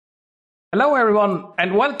Hello, everyone,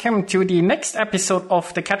 and welcome to the next episode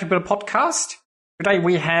of the Caterpillar podcast. Today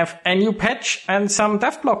we have a new patch and some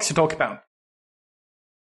dev blogs to talk about.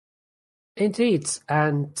 Indeed,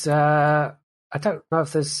 and I don't know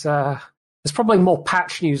if there's probably more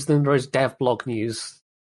patch news than there is dev blog news,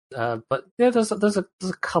 but yeah, there's a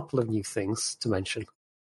couple of new things to mention.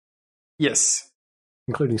 Yes,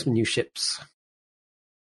 including some new ships.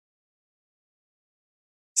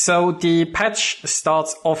 So the patch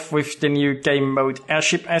starts off with the new game mode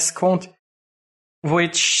Airship Escort,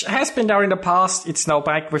 which has been there in the past. It's now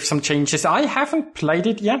back with some changes. I haven't played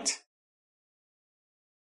it yet.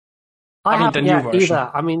 I haven't yet either.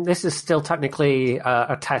 I mean, this is still technically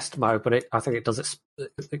a test mode, but I think it does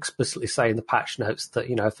explicitly say in the patch notes that,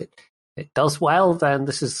 you know, if it does well, then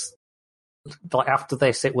this is like after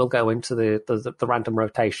this, it will go into the random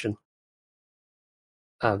rotation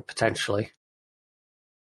potentially.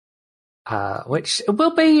 Which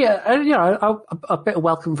will be, a bit of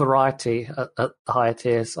welcome variety at the higher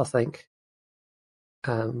tiers, I think.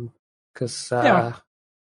 Because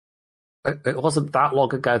it wasn't that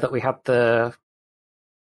long ago that we had the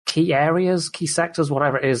key areas, key sectors,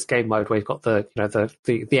 whatever it is, game mode where you've got the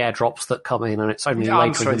airdrops that come in, and it's only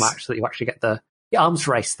later in the match that you actually get the arms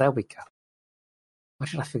race. There we go. Why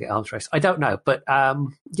should I forget arms race? I don't know, but I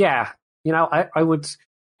would.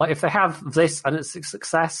 Like if they have this and it's a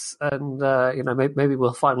success, and maybe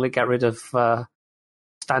we'll finally get rid of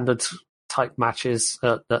standard type matches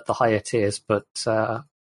at the higher tiers. But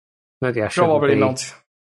maybe I should probably not.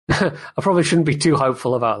 I probably shouldn't be too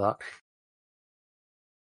hopeful about that.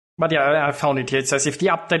 But yeah, I found it here. It says if the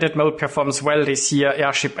updated mode performs well this year,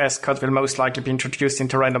 Airship Escort will most likely be introduced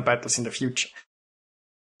into random battles in the future.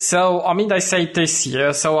 So I mean, they say this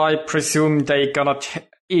year, so I presume they're gonna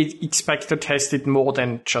expect to test it more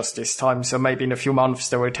than just this time. So maybe in a few months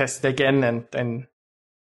they will test it again, and then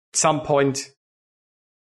at some point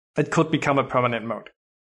it could become a permanent mode.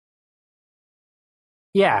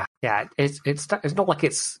 Yeah. It's not like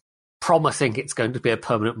it's promising it's going to be a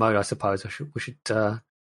permanent mode. I suppose we should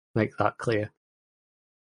make that clear.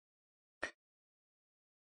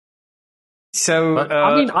 So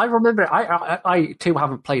I mean, I remember I too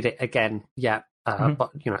haven't played it again yet. But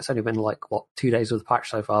it's only been 2 days of the patch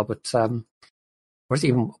so far. But or is it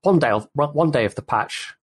even one day of the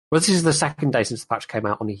patch? Well, this is the second day since the patch came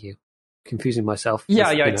out on EU. Confusing myself.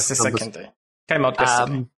 It's the second day. Came out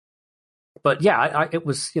yesterday. But yeah, it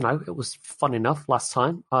was fun enough last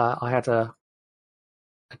time. I had a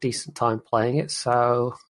decent time playing it.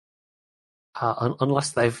 So unless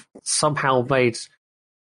they've somehow made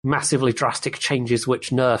massively drastic changes which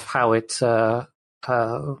nerf how it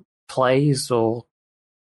plays, or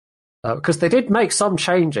because they did make some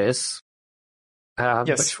changes,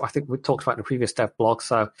 which I think we talked about in a previous dev blog.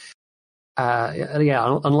 So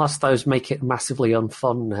unless those make it massively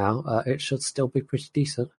unfun now, it should still be pretty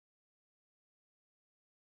decent.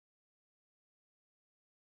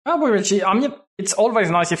 Well, we will see. I mean, it's always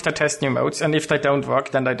nice if they test new modes, and if they don't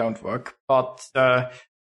work, then they don't work. But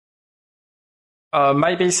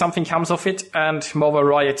maybe something comes of it, and more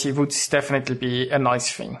variety would definitely be a nice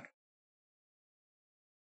thing.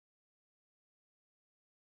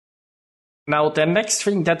 Now, the next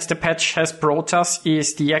thing that the patch has brought us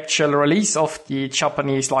is the actual release of the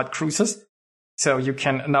Japanese light cruisers. So you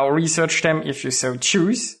can now research them if you so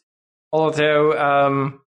choose.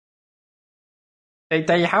 Although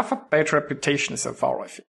they have a bad reputation so far, I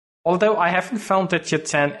think. Although I haven't found the Tier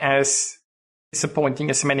 10 as disappointing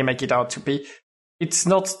as many make it out to be. It's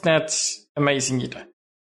not that amazing either.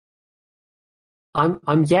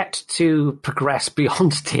 I'm yet to progress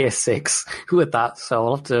beyond Tier 6 with that, so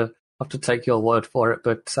I'll have to take your word for it.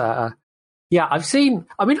 But I've seen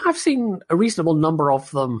a reasonable number of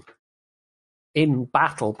them in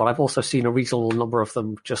battle, but I've also seen a reasonable number of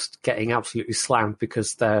them just getting absolutely slammed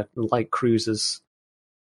because they're light cruisers.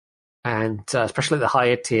 And especially the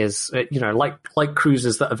higher tiers, light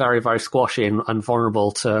cruisers that are very, very squashy and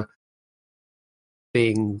vulnerable to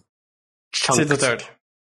being chunked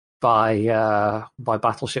by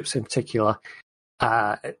battleships in particular.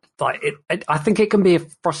 I think it can be a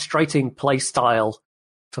frustrating play style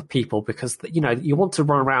for people because you want to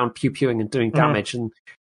run around pew-pewing and doing damage, and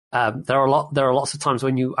there are lots of times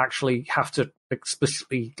when you actually have to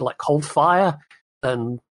explicitly hold fire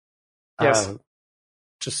and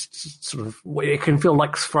just sort of, it can feel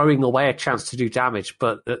like throwing away a chance to do damage,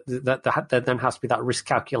 but there then has to be that risk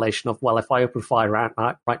calculation of, well, if I open fire right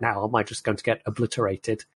now, am I just going to get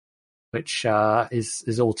obliterated? Which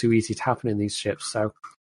is all too easy to happen in these ships. So,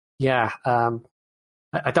 I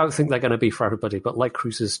don't think they're going to be for everybody, but light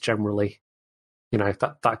cruisers generally,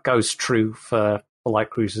 that goes true for light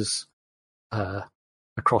cruisers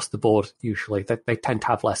across the board. Usually, they tend to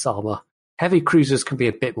have less armor. Heavy cruisers can be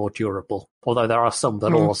a bit more durable, although there are some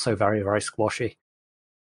that are also very, very squashy.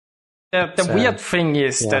 The weird thing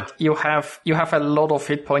is that you have a lot of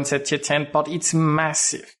hit points at tier 10, but it's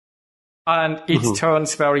massive. And it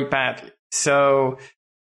turns very badly. So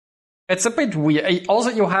it's a bit weird. Also,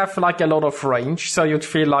 you have like a lot of range, so you'd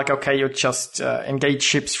feel like, okay, you just engage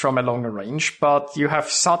ships from a longer range, but you have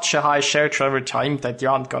such a high share travel time that you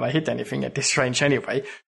aren't gonna hit anything at this range anyway.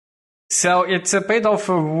 So it's a bit of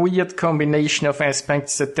a weird combination of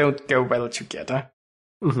aspects that don't go well together.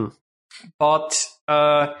 But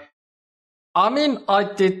I mean, I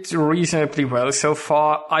did reasonably well so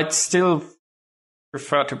far. I'd still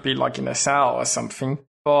prefer to be like in a SAO or something,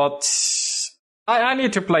 but I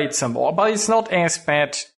need to play it some more. But it's not as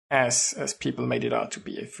bad as people made it out to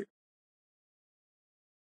be.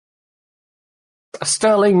 A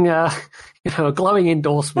sterling, a glowing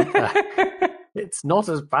endorsement there. It's not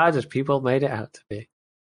as bad as people made it out to be.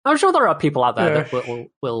 I'm sure there are people out there that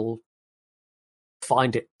will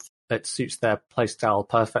find it that suits their playstyle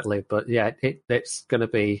perfectly, but yeah, it's going to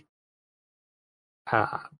be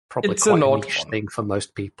probably quite a niche thing for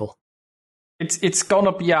most people. It's going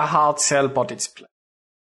to be a hard sell, but it's play.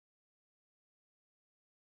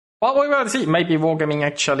 Well, we will see. Maybe Wargaming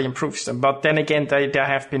actually improves them, but then again, there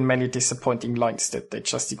have been many disappointing lines that they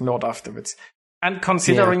just ignored afterwards. And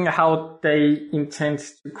considering how they intend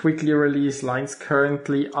to quickly release lines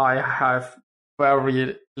currently, I have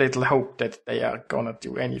very little hope that they are going to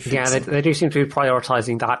do anything. Yeah, they do seem to be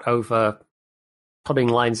prioritizing that over putting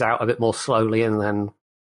lines out a bit more slowly and then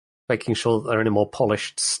making sure that they're in a more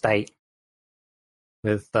polished state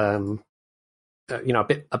with, a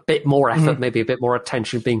bit more effort, maybe a bit more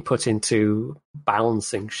attention being put into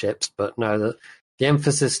balancing ships. But no, the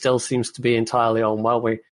emphasis still seems to be entirely on, well,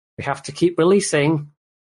 we have to keep releasing.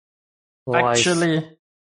 Actually,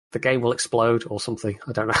 the game will explode or something.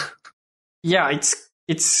 I don't know. Yeah, it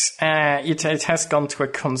has gone to a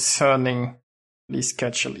concerning release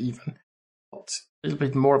schedule even. But a little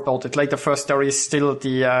bit more about it later. First, there is still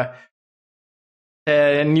the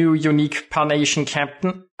new unique Pan-Asian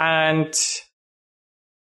captain, and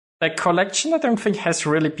the collection I don't think has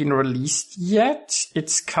really been released yet.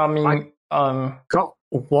 It's coming. Got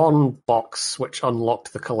one box which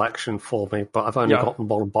unlocked the collection for me, but I've only gotten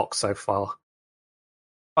one box so far.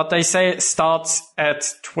 But they say it starts at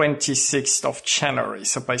 26th of January,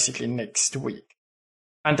 so basically next week.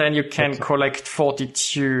 And then you can collect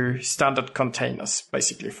 42 standard containers,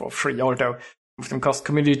 basically for free, although some of them cost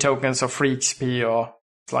community tokens or free XP or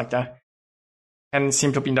like that. And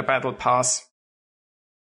seem to be in the battle pass.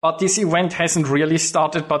 But this event hasn't really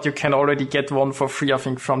started, but you can already get one for free, I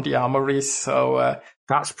think, from the armory, so...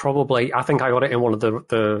 That's probably... I think I got it in one of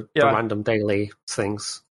the random daily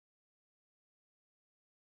things.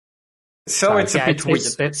 So it's a bit weird.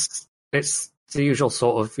 It's the usual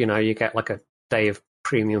sort of, you get like a day of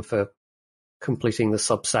premium for completing the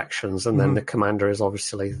subsections, and then the commander is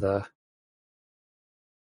obviously the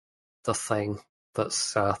thing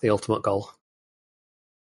that's the ultimate goal.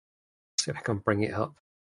 Let's see if I can bring it up.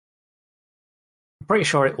 I'm pretty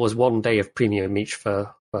sure it was 1 day of premium each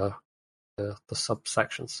for the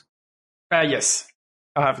subsections. Yes.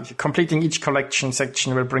 Completing each collection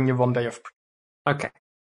section will bring you 1 day of premium. Okay.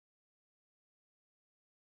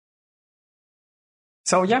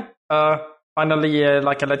 So yeah, finally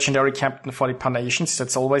like a legendary captain for the Pan-Asians.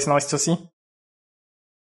 That's always nice to see.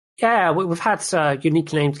 Yeah, we've had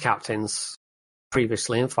unique named captains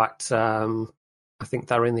previously. In fact, I think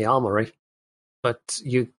they're in the armory. But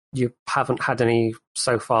you haven't had any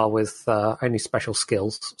so far with any special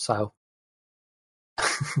skills, so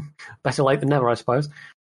better late than never, I suppose.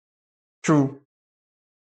 True.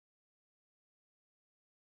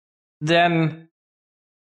 Then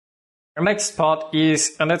the next part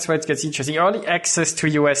is, and that's where it gets interesting, early access to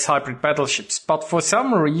US hybrid battleships. But for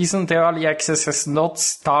some reason, the early access has not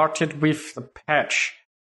started with the patch.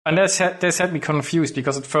 And this had me confused,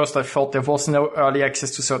 because at first I thought there was no early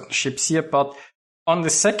access to certain ships here, but on the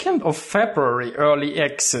 2nd of February, early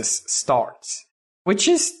access starts, which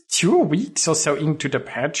is 2 weeks or so into the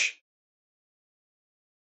patch.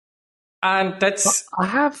 And that's... I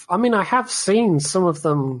have seen some of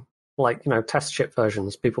them, like, test ship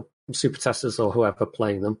versions, people, super testers or whoever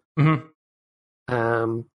playing them.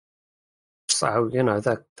 So,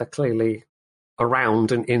 they're clearly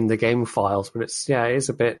around and in the game files, but it is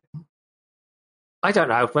a bit... I don't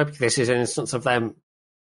know, maybe this is an instance of them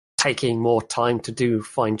taking more time to do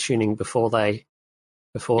fine-tuning before they...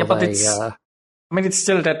 it's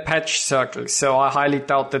still that patch circle, so I highly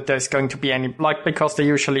doubt that there's going to be any... because they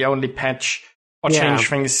usually only patch or change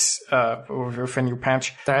things with a new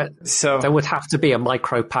patch. There would have to be a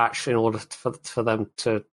micro patch in order for them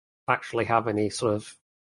to actually have any sort of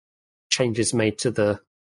changes made to the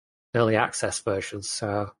early access versions.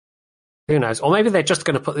 So who knows? Or maybe they're just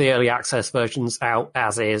going to put the early access versions out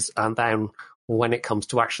as is, and then when it comes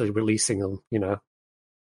to actually releasing them,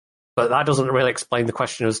 But that doesn't really explain the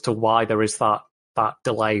question as to why there is that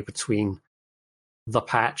delay between the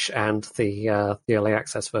patch and the early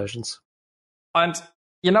access versions. And,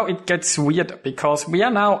 it gets weird because we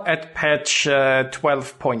are now at patch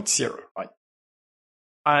 12.0, right?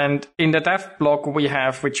 And in the dev blog we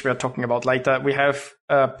have, which we are talking about later, we have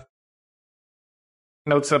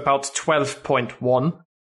notes about 12.1,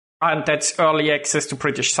 and that's early access to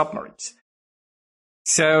British submarines.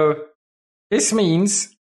 So this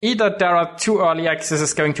means either there are 2 early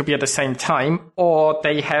accesses going to be at the same time, or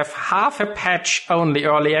they have half a patch only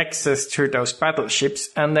early access to those battleships,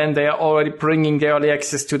 and then they are already bringing the early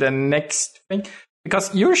access to the next thing.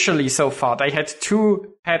 Because usually so far they had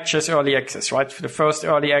 2 patches early access, right? For the first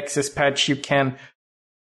early access patch you can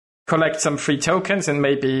collect some free tokens and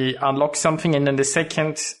maybe unlock something, and then the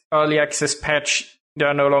second early access patch there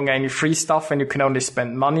are no longer any free stuff and you can only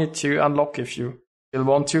spend money to unlock if you still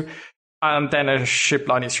want to. And then a ship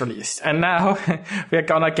line is released. And now we're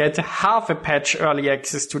gonna get half a patch early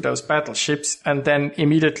access to those battleships, and then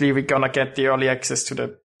immediately we're gonna get the early access to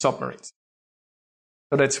the submarines.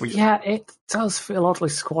 So that's weird. Yeah, it does feel oddly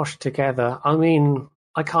squashed together. I mean,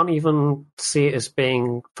 I can't even see it as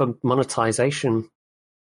being for monetization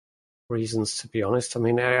reasons, to be honest. I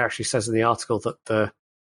mean, it actually says in the article that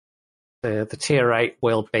the tier 8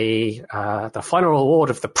 will be the final reward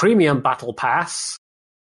of the premium battle pass.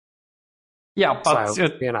 Yeah, but so,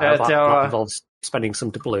 that involves spending some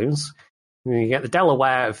doubloons. You get the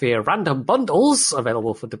Delaware via random bundles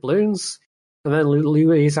available for doubloons, and then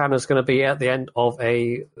Louisiana's going to be at the end of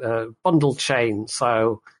a bundle chain.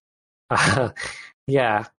 So,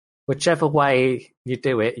 whichever way you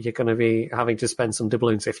do it, you're going to be having to spend some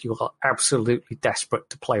doubloons if you are absolutely desperate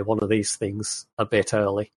to play one of these things a bit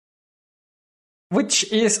early.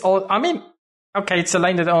 Which is all. I mean, okay, it's a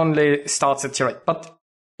lane that only starts at tier 8, but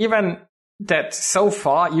even that so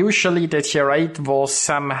far, usually the tier 8 was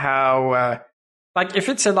somehow, like if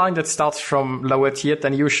it's a line that starts from lower tier,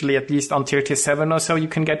 then usually at least until tier 7 or so you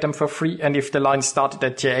can get them for free. And if the line started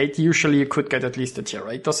at tier 8, usually you could get at least a tier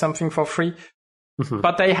 8 or something for free. Mm-hmm.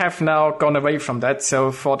 But they have now gone away from that.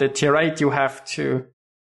 So for the tier 8, you have to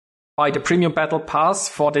buy the premium battle pass.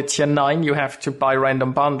 For the tier 9, you have to buy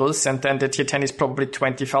random bundles. And then the tier 10 is probably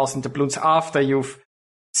 20,000 doubloons after you've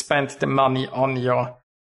spent the money on your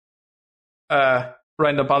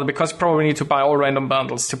random bundle, because you probably need to buy all random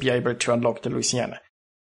bundles to be able to unlock the Louisiana.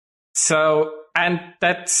 So, and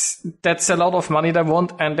that's a lot of money they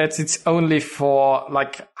want, and it's only for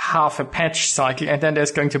like half a patch cycle, and then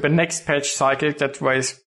there's going to be a next patch cycle that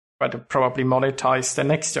was going to probably monetize the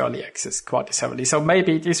next early access quite as heavily. So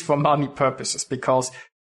maybe it is for money purposes, because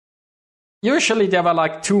usually there were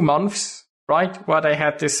like 2 months, right, where they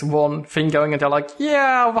had this one thing going, and they're like,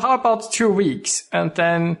 yeah, how about 2 weeks? And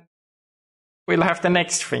then we'll have the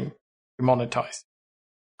next thing to monetize.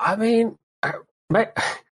 I mean,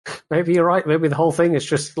 maybe you're right. Maybe the whole thing is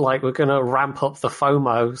just like we're going to ramp up the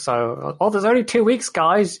FOMO. So, there's only 2 weeks,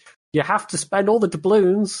 guys. You have to spend all the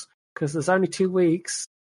doubloons because there's only 2 weeks.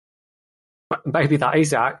 Maybe that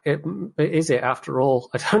is it after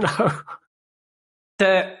all. I don't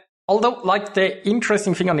know. Although, like, the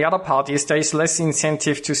interesting thing on the other part is there is less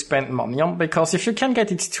incentive to spend money on, because if you can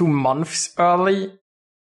get it 2 months early,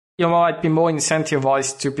 you might be more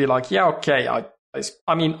incentivized to be like, yeah, okay,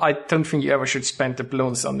 I mean, I don't think you ever should spend the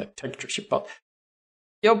balloons on the texture ship, but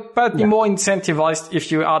you'll be more incentivized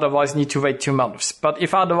if you otherwise need to wait 2 months. But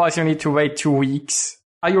if otherwise you need to wait 2 weeks,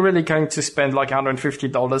 are you really going to spend like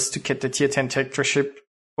 $150 to get the tier 10 texture ship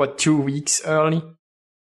for 2 weeks early?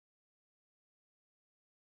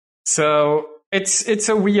 So it's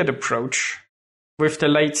a weird approach with the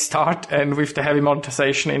late start and with the heavy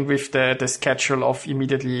monetization and with the schedule of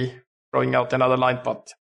immediately throwing out another line,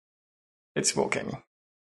 but it's wargaming.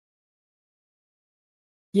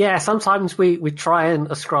 Yeah, sometimes we try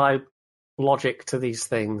and ascribe logic to these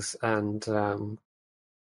things, and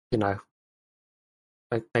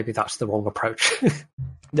maybe that's the wrong approach.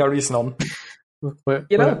 There is none.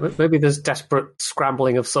 Maybe there's desperate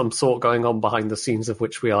scrambling of some sort going on behind the scenes of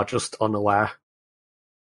which we are just unaware.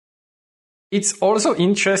 It's also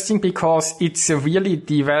interesting because it really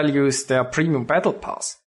devalues their premium battle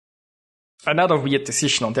pass. Another weird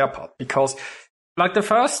decision on their part, because like the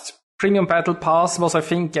first premium battle pass was, I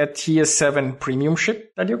think, a tier 7 premium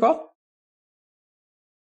ship that you got.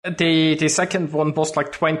 The second one was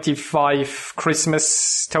like 25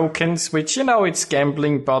 Christmas tokens, which, it's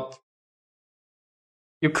gambling, but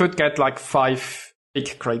you could get like 5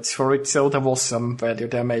 big crates for it, so there was some value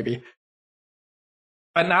there maybe.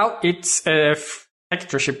 And now it's a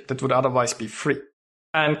extra ship that would otherwise be free.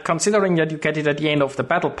 And considering that you get it at the end of the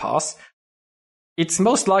battle pass, it's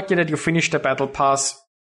most likely that you finish the battle pass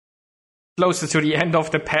closer to the end of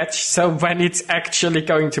the patch, so when it's actually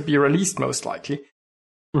going to be released, most likely.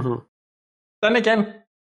 Mm-hmm. Then again,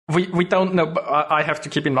 we don't know, but I have to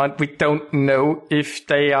keep in mind, we don't know if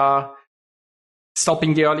they are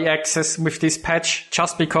stopping the early access with this patch.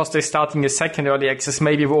 Just because they're starting a second early access,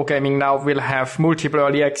 maybe Wargaming now will have multiple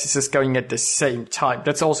early accesses going at the same time.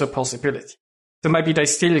 That's also a possibility. So maybe they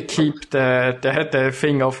still keep the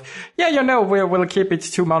thing of, we'll keep it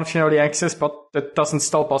 2 months in early access, but that doesn't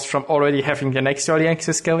stop us from already having the next early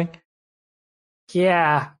access going.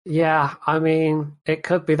 Yeah. I mean, it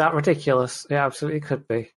could be that ridiculous. Yeah, absolutely could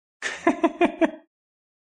be.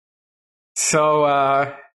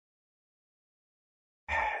 So,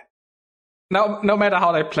 no matter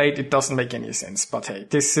how they played, it doesn't make any sense. But hey,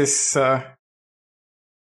 this is a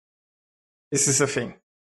thing.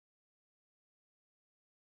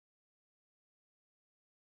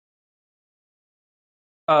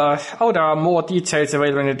 There are more details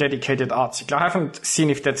available in a dedicated article. I haven't seen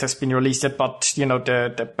if that has been released yet, but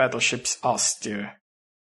the battleships are still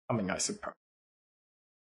coming, I suppose.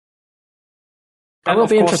 I will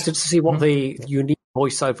be interested to see what the unique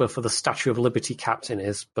voiceover for the Statue of Liberty captain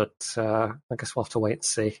is, but I guess we'll have to wait and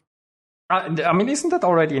see. I mean, isn't that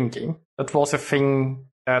already in game? That was a thing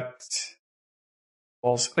that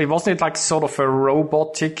wasn't it like sort of a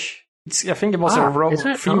robotic? I think it was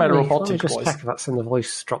a female robotic voice. Check if that's in the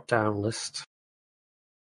voice drop-down list.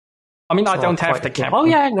 I mean, I don't have the captain. Oh,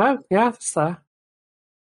 yeah, that's there.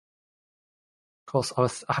 Of course, I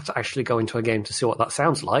have to actually go into a game to see what that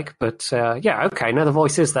sounds like, but okay, no, the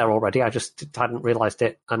voice is there already. I just hadn't realised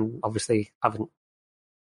it, and obviously haven't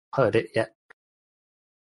heard it yet.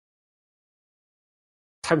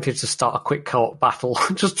 Tempted to start a quick co-op battle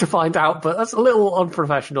just to find out, but that's a little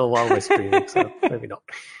unprofessional while we're streaming, so maybe not.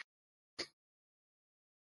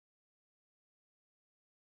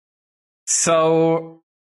 So,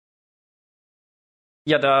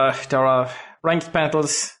 there are ranked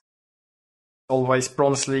battles. Always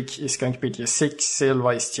Bronze League is going to be tier 6,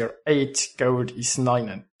 Silver is tier 8, Gold is 9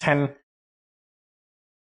 and 10.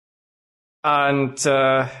 And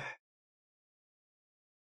don't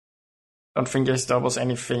think there was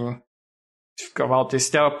anything about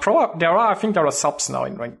this. I think there are subs now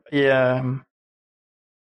in rank.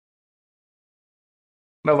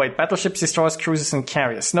 No, wait, battleships, destroyers, cruisers, and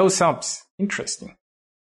carriers. No subs. Interesting.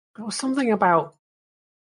 There was something about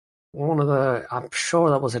I'm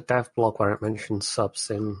sure that was a dev blog where it mentioned subs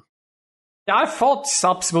in. Yeah, I thought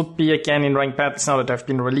subs would be again in ranked battles now that they've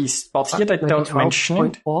been released, but here they don't mention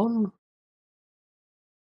it. 12.1?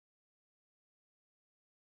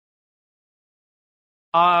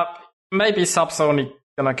 Maybe subs are only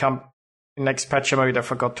gonna come in next patch, or maybe they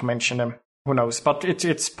forgot to mention them. Who knows? But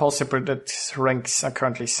it's possible that ranks are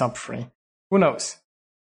currently sub-free. Who knows?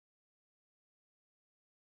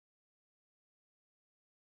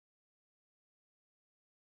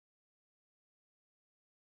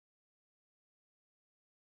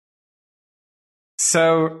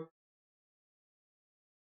 So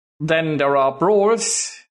then there are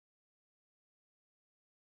brawls.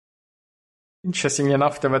 Interestingly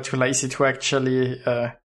enough, they were too lazy to actually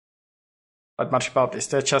write much about this.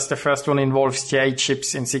 The first one involves the 8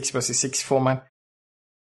 ships in 6 versus 6 format.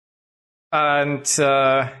 And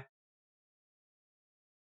I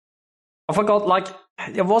forgot,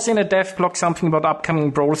 there was in a dev blog something about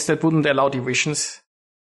upcoming brawls that wouldn't allow divisions.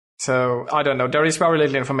 So, I don't know. There is very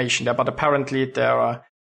little information there, but apparently there are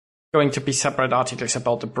going to be separate articles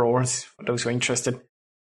about the brawls for those who are interested.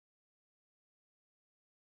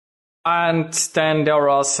 And then there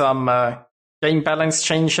are some game balance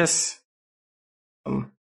changes. I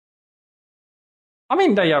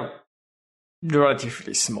mean, they are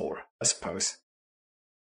relatively small, I suppose.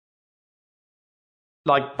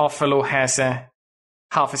 Like Buffalo has a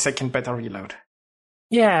half a second better reload.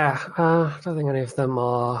 Yeah, I don't think any of them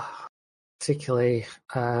are particularly.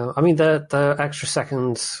 I mean, the extra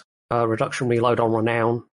seconds reduction reload on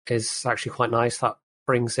Renown is actually quite nice. That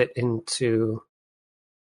brings it into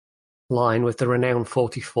line with the Renown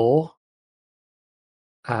 44.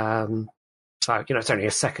 So, it's only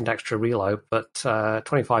a second extra reload, but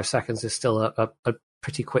 25 seconds is still a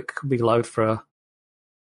pretty quick reload for a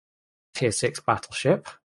tier 6 battleship,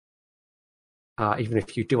 even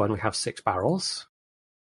if you do only have 6 barrels.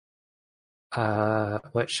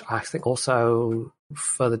 which I think also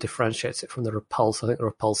further differentiates it from the Repulse. I think the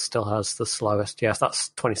Repulse still has the slowest. Yes, that's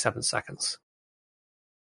 27 seconds.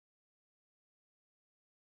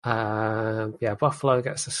 Buffalo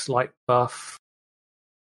gets a slight buff.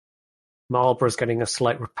 Marlborough's getting a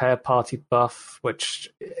slight repair party buff, which,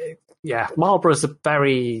 Marlborough's a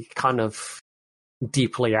very kind of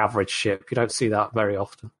deeply average ship. You don't see that very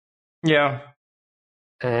often. Yeah.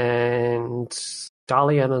 And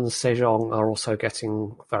Dalian and Sejong are also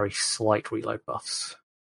getting very slight reload buffs.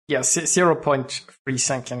 Yeah, 0.3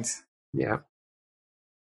 seconds. Yeah.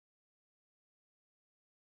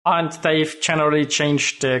 And they've generally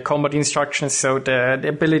changed the combat instructions, so the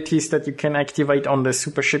abilities that you can activate on the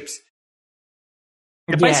super ships.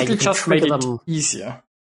 They basically just made it easier.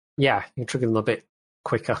 Yeah, you trigger them a bit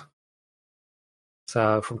quicker.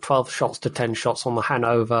 So from 12 shots to 10 shots on the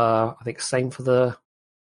Hanover. I think same for the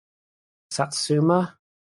Satsuma.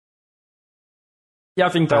 Yeah, I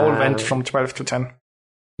think they all went from 12 to 10.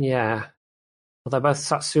 Yeah. Although both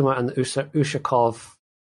Satsuma and Ushakov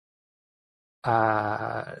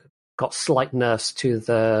got slight nerfs to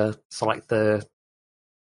the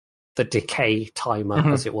decay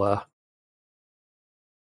timer, as it were.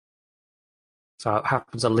 So it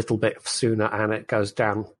happens a little bit sooner and it goes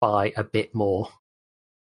down by a bit more.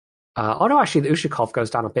 Actually, the Ushakov goes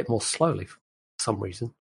down a bit more slowly for some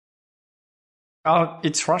reason. Oh,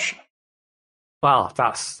 it's Russia. Well,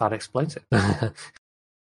 that explains it. It's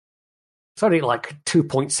only like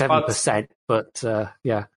 2.7%, but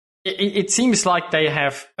yeah. It seems like they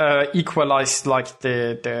have equalized like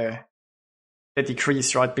the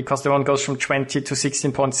decrease, right? Because the one goes from 20 to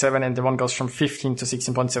 16.7 and the one goes from 15 to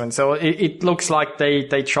 16.7. So it looks like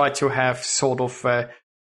they try to have sort of a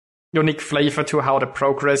unique flavor to how the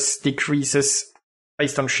progress decreases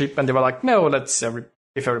based on ship. And they were like, no, let's give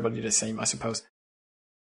everybody the same, I suppose.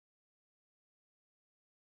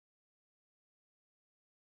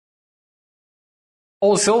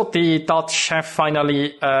 Also, the Dutch have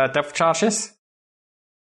finally depth charges.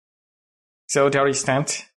 So there is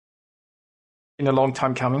that. In a long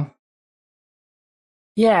time coming.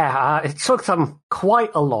 Yeah, it took them quite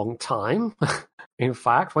a long time. In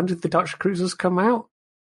fact, when did the Dutch cruisers come out?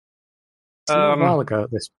 A while ago at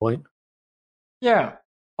this point. Yeah.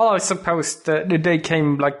 Well, I suppose the day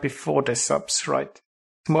came like before the subs, right?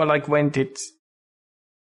 It's more like when did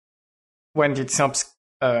subs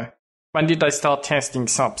when did I start testing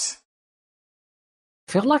subs?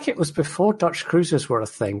 I feel like it was before Dutch cruisers were a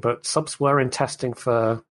thing, but subs were in testing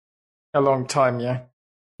for a long time, yeah.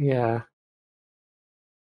 Yeah.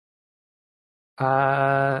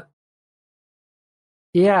 That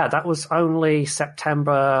was only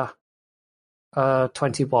September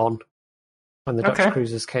 21 when the Dutch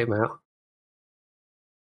cruisers came out.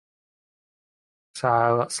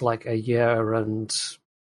 So that's like a year and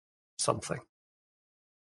something.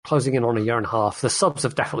 Closing in on a year and a half. The subs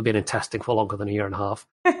have definitely been in testing for longer than a year and a half.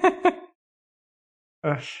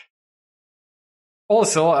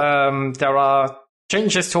 Also, there are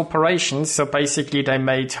changes to operations, so basically they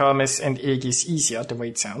made Hermes and Aegis easier, the way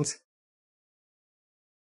it sounds.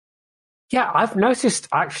 Yeah, I've noticed,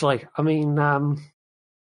 actually. I mean,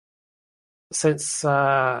 since...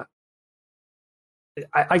 I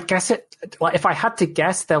guess it... Like, if I had to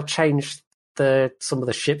guess, they'll change some of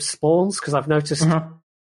the ship spawns, because I've noticed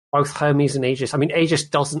both Hermes and Aegis... I mean, Aegis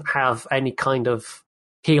doesn't have any kind of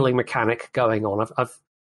healing mechanic going on. I've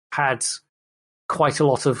had quite a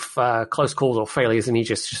lot of close calls or failures in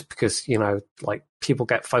Aegis just because, like people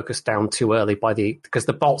get focused down too early because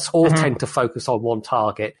the bots all tend to focus on one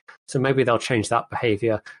target. So maybe they'll change that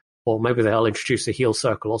behavior, or maybe they'll introduce a heal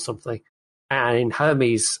circle or something. And in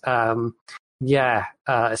Hermes,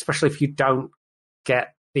 especially if you don't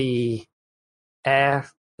get the air,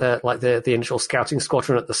 like the initial scouting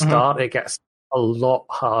squadron at the start, it gets a lot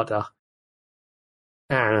harder.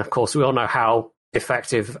 And of course, we all know how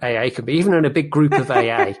effective AA can be. Even in a big group of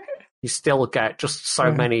AA, you still get just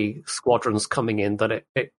so many squadrons coming in that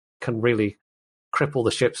it can really cripple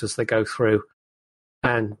the ships as they go through.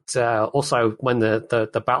 And also, when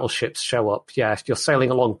the battleships show up, if you're sailing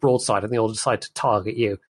along broadside and they all decide to target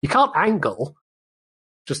you, you can't angle,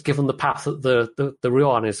 just given the path that the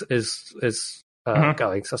Ruan is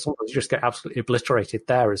going. So sometimes you just get absolutely obliterated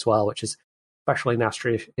there as well, which is especially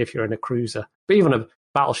nasty if you're in a cruiser. But even a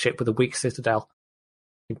battleship with a weak citadel,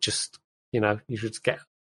 you just get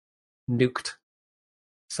nuked.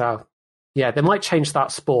 So, they might change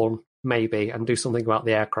that spawn, maybe, and do something about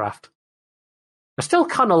the aircraft. I still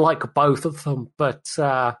kind of like both of them, but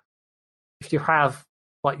if you have,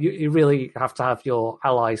 you really have to have your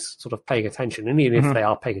allies sort of paying attention, and even if they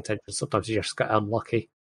are paying attention, sometimes you just get unlucky.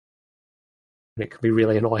 and it can be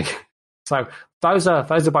really annoying. So those are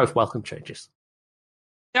both welcome changes.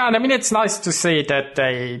 Yeah, and I mean, it's nice to see that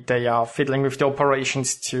they are fiddling with the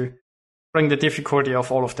operations to bring the difficulty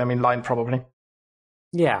of all of them in line, probably.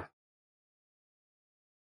 Yeah.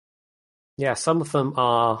 Yeah, some of them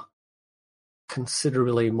are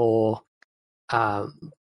considerably more, not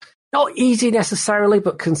easy necessarily,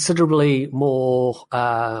 but considerably more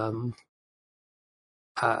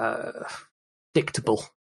dictable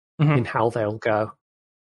in how they'll go.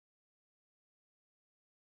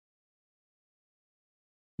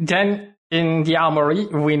 Then in the armory,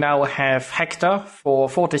 we now have Hector for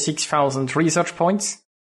 46,000 research points.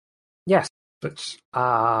 Yes, but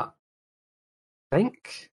I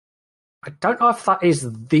don't know if that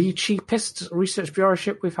is the cheapest research bureau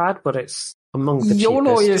ship we've had, but it's among the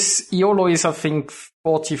cheapest. YOLO is I think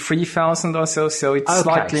 43,000 or so it's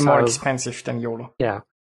slightly more expensive than YOLO. Yeah.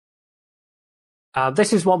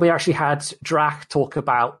 This is what we actually had Drac talk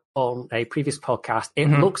about on a previous podcast. It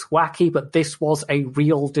looks wacky, but this was a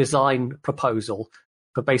real design proposal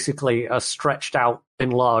for basically a stretched out,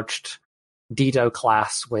 enlarged Dido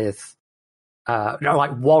class with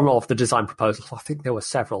like one of the design proposals. I think there were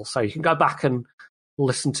several. So you can go back and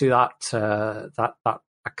listen to that. That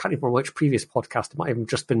I can't even remember which previous podcast. It might have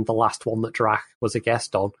just been the last one that Drac was a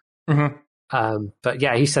guest on. But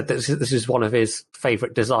yeah, he said that this is one of his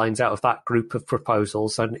favourite designs out of that group of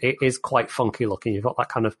proposals, and it is quite funky looking. You've got that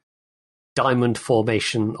kind of diamond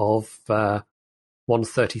formation of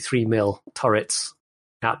 133mm turrets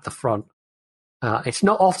at the front. It's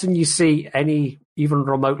not often you see any even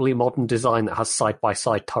remotely modern design that has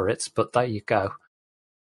side-by-side turrets, but there you go.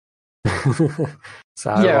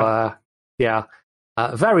 So,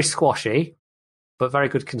 very squashy, but very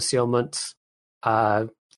good concealment.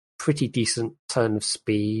 Pretty decent turn of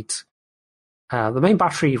speed. The main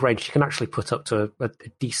battery range you can actually put up to a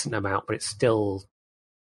decent amount, but it's still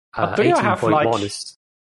 18.1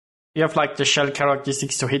 You have like the shell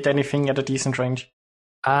characteristics to hit anything at a decent range?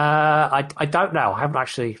 I don't know. I haven't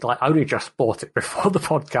actually I only just bought it before the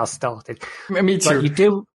podcast started. Me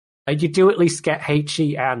too. But you do at least get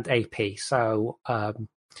HE and AP. So there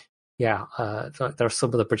are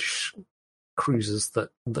some of the British cruisers that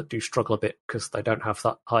do struggle a bit because they don't have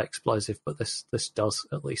that high explosive, but this does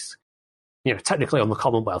at least. Technically on the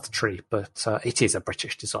Commonwealth tree, but it is a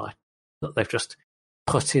British design that they've just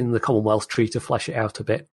put in the Commonwealth tree to flesh it out a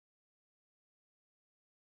bit.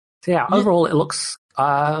 So yeah, overall it looks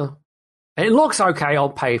okay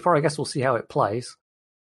on paper. I guess we'll see how it plays.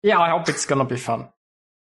 Yeah, I hope it's gonna be fun.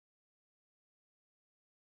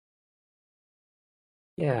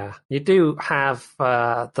 Yeah, you do have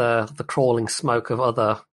the crawling smoke of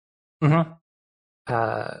other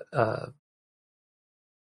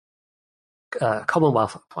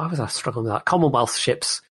Commonwealth. Why was I struggling with that? Commonwealth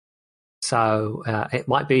ships. So it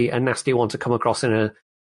might be a nasty one to come across in a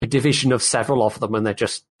division of several of them, and they're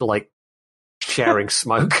just sharing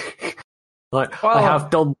smoke. I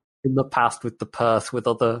have done in the past with the Perth with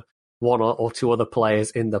other one or two other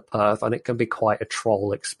players in the Perth, and it can be quite a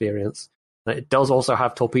troll experience. And it does also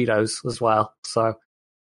have torpedoes as well, so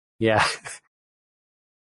yeah,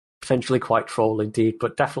 potentially quite troll indeed.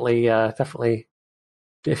 But definitely, if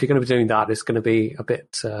you're going to be doing that, it's going to be a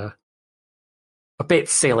bit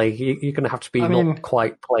silly. You're going to have to be not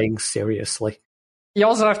quite playing seriously. You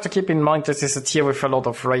also have to keep in mind this is a tier with a lot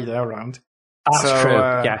of radar around. That's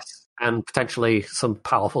true, yes. And potentially some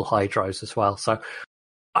powerful hydros as well. So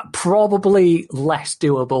probably less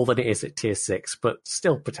doable than it is at tier 6, but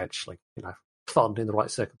still potentially, fun in the right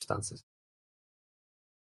circumstances.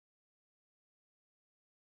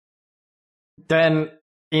 Then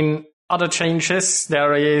in other changes,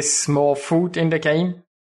 there is more food in the game.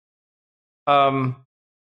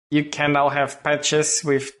 You can now have patches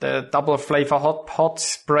with the double flavor hot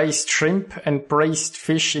pot, braised shrimp, and braised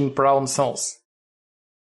fish in brown sauce.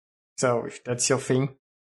 So if that's your thing.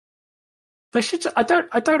 They should. I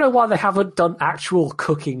don't know why they haven't done actual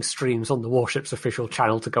cooking streams on the Warship's official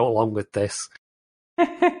channel to go along with this.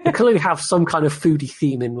 They clearly have some kind of foodie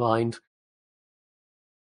theme in mind.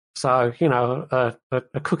 So, a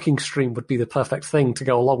cooking stream would be the perfect thing to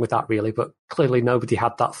go along with that, really. But clearly nobody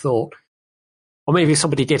had that thought. Or maybe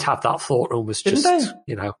somebody did have that thought and was just,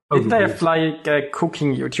 Didn't they have like a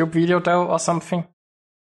cooking YouTube video though or something?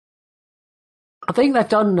 I think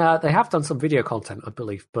they have done some video content, I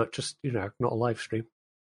believe, but just, not a live stream.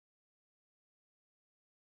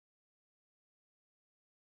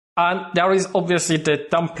 And there is obviously the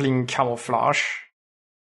dumpling camouflage.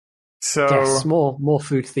 So yes, more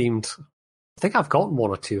food themed. I think I've gotten one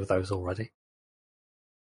or two of those already.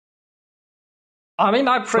 I mean,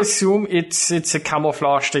 I presume it's a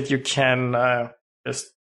camouflage that you can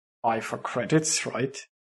just buy for credits, right?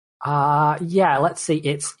 Yeah, let's see.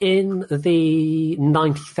 It's in the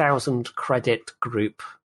 90,000 credit group.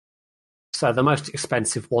 So the most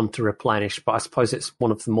expensive one to replenish, but I suppose it's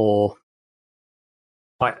one of the more...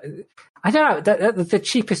 I don't know. The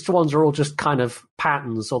cheapest ones are all just kind of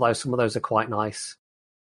patterns, although some of those are quite nice.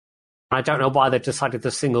 I don't know why they decided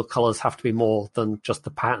the single colours have to be more than just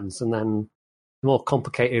the patterns, and then the more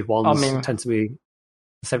complicated ones tend to be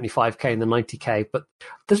 75k and the 90k. But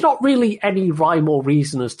there's not really any rhyme or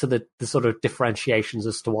reason as to the sort of differentiations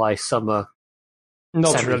as to why some are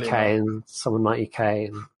not 70k really, no. and some are 90k.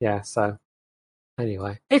 And yeah, so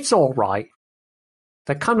anyway, it's all right.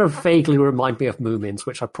 They kind of vaguely remind me of Moomins,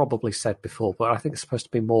 which I probably said before, but I think it's supposed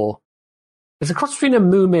to be more... There's a cross between a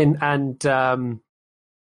Moomin and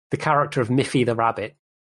the character of Miffy the rabbit.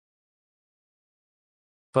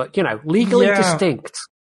 But, you know, legally distinct.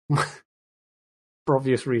 For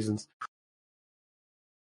obvious reasons.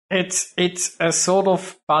 It's a sort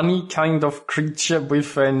of bunny kind of creature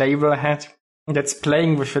with a navel head that's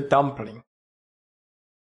playing with a dumpling.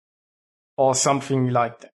 Or something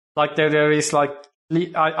like that. Like there is like...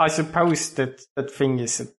 I suppose that thing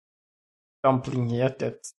is a dumpling here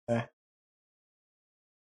that...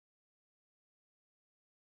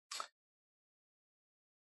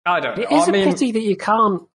 I don't know. It is a pity that you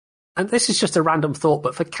can't... And this is just a random thought,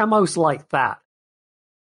 but for camos like that,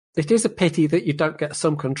 it is a pity that you don't get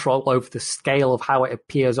some control over the scale of how it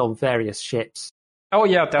appears on various ships. Oh,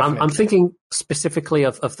 yeah, definitely. I'm thinking specifically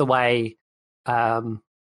of the way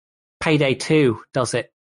Payday 2 does it.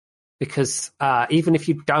 Because even if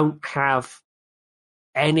you don't have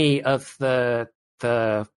any of the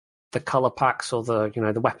color packs or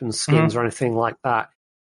the weapon skins or anything like that,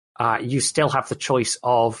 you still have the choice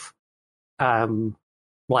of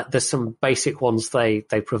like there's some basic ones they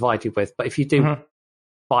provide you with. But if you do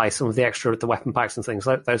buy some of the weapon packs and things,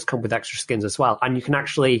 those come with extra skins as well, and you can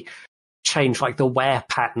actually change like the wear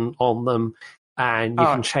pattern on them. And you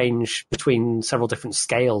can change between several different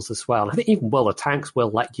scales as well. I think even World of Tanks will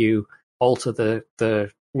let you alter the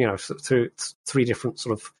through 3 different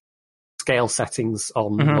sort of scale settings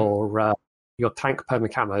on your tank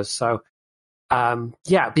permacamos. So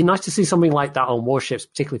it'd be nice to see something like that on warships,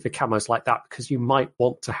 particularly for camos like that, because you might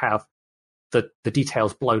want to have the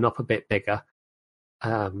details blown up a bit bigger.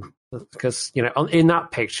 Because in that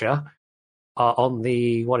picture on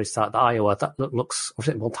the what is that, the Iowa, that looks, or is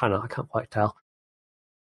it Montana? I can't quite tell.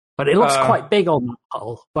 But it looks quite big on that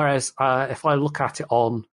hull, whereas if I look at it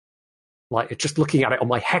on, like, just looking at it on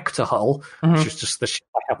my Hector hull, which is just the ship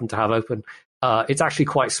I happen to have open, it's actually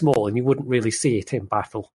quite small, and you wouldn't really see it in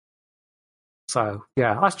battle. So,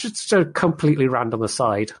 yeah, that's just a completely random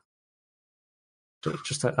aside.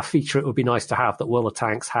 Just a feature it would be nice to have that World of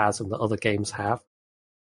Tanks has and that other games have.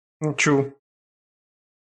 True.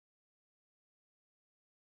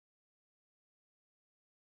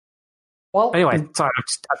 Well, anyway, sorry,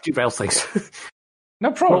 I've derailed things.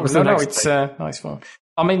 No problem. No, it's a nice one.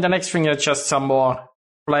 I mean, the next thing is just some more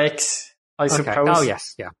flags, I suppose. Oh,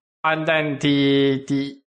 yes, yeah. And then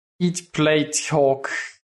the Eat, Play, Talk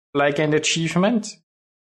flag and achievement.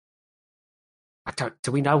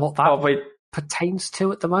 Do we know what that pertains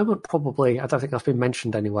to at the moment? Probably. I don't think that's been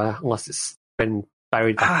mentioned anywhere, unless it's been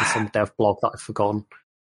buried back in some dev blog that I've forgotten.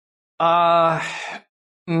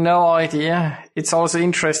 No idea. It's also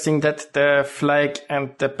interesting that the flag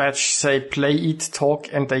and the badge say Play, Eat,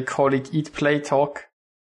 Talk, and they call it Eat, Play, Talk.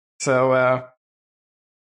 So,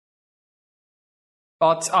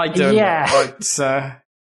 but I don't know.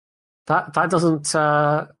 But, that doesn't,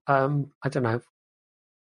 I don't know.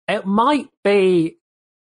 It might be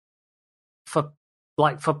for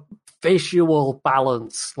visual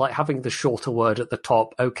balance, like having the shorter word at the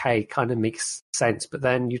top, kind of makes sense. But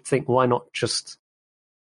then you'd think, why not just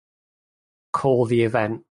call the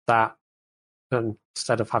event that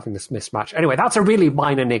instead of having this mismatch? Anyway, that's a really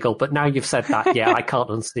minor niggle, but now you've said that, I can't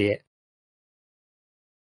unsee it.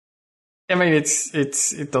 I mean,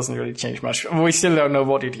 it doesn't really change much. We still don't know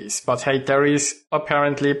what it is, but hey, there is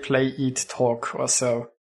apparently Play, Eat, Talk or so.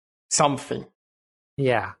 Something.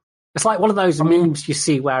 Yeah. It's like one of those memes you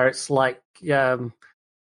see where it's like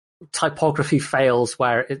typography fails,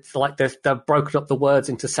 where it's like they've broken up the words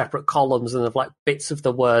into separate columns and have like bits of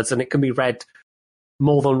the words, and it can be read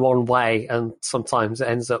more than one way, and sometimes it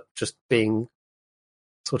ends up just being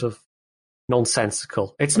sort of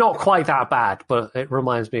nonsensical. It's not quite that bad, but it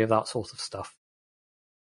reminds me of that sort of stuff.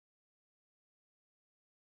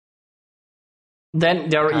 Then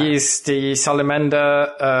there is the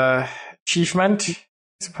Salamander achievement, I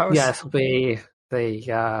suppose. Yeah, it'll be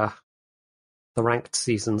the the ranked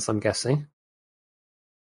seasons, I'm guessing.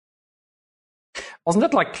 Wasn't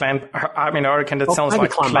it like clan? I mean, Hurricane, that sounds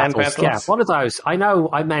like clan battles. Yeah, one of those. I know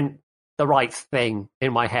I meant the right thing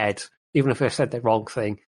in my head, even if I said the wrong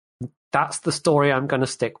thing. That's the story I'm going to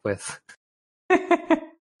stick with.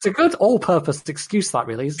 It's a good all-purpose excuse, that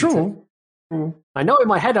really, isn't it? True. I know in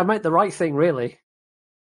my head I meant the right thing, really.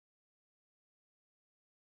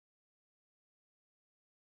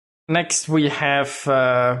 Next, we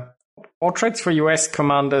have portraits for US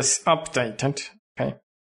commanders updated. Okay.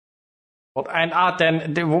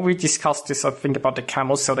 And then we discussed this, I think, about the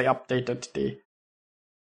camos, so they updated the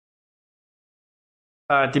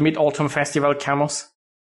Mid-Autumn Festival camos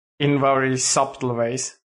in very subtle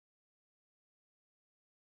ways.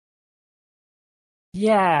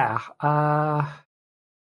 Yeah. I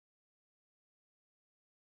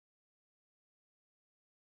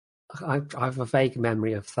have a vague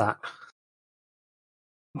memory of that.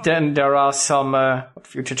 Then there are some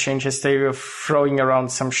future changes. They were throwing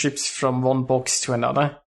around some ships from one box to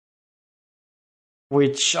another,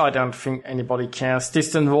 which I don't think anybody cares.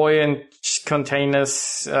 Distant Voyant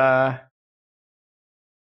containers.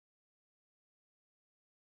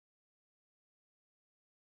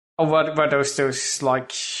 Or were those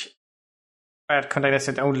like bad containers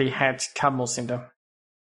that only had camels in them?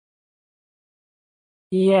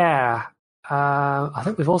 Yeah. I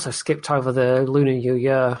think we've also skipped over the Lunar New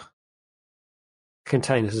Year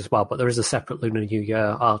containers as well, but there is a separate Lunar New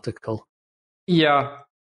Year article. Yeah.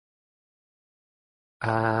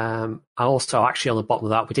 Also, actually, on the bottom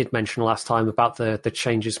of that, we did mention last time about the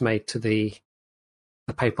changes made to the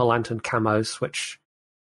Paper Lantern camos, which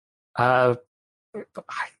I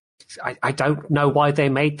don't know why they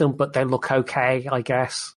made them, but they look okay, I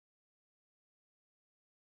guess.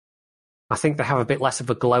 I think they have a bit less of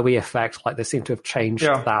a glowy effect, like they seem to have changed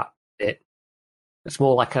that bit. It's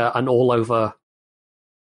more like an all-over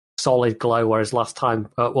solid glow, whereas last time,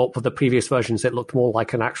 for the previous versions, it looked more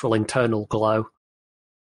like an actual internal glow.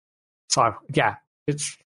 So, yeah,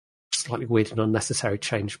 it's slightly weird and unnecessary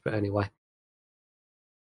change, but anyway.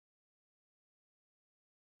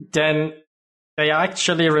 Then they are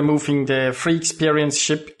actually removing the free experience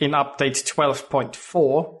ship in update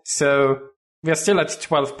 12.4, so we are still at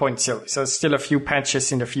 12.0, so still a few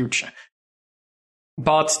patches in the future.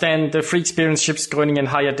 But then the free experience ships Groningen and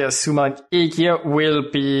Haya der Suma and Aegir will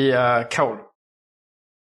be coal.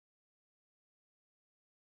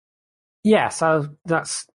 Yeah, so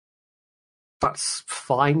that's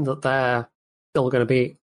fine that they're still going to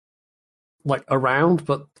be like around,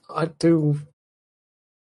 but I do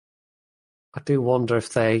wonder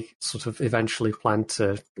if they sort of eventually plan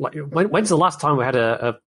to, like, when's the last time we had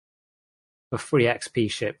a free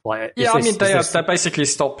XP ship? Like, they're basically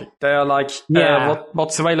stopping. They are like,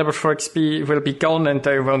 what's available for XP will be gone, and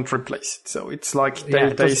they won't replace it. So it's like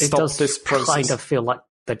they stop this process. Kind of feel like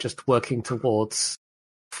they're just working towards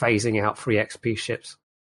phasing out free XP ships.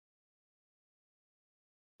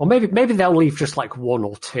 Or maybe they'll leave just like one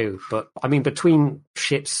or two. But I mean, between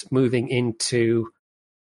ships moving into,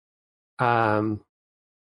 only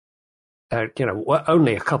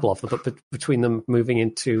a couple of them, but between them moving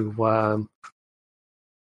into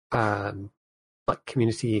like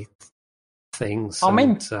community things,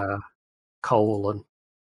 coal and.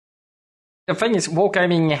 The thing is,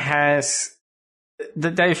 Wargaming has.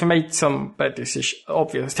 They've made some bad decisions.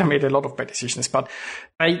 Obviously, they made a lot of bad decisions, but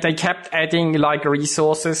they kept adding like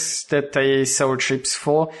resources that they sold ships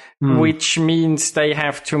for, which means they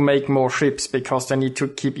have to make more ships because they need to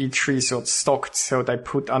keep each resource stocked. So they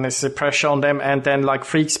put unnecessary pressure on them, and then like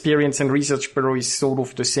free experience and research bureau is sort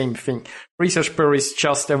of the same thing. Research bureau is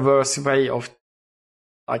just a worse way of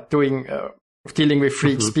like dealing with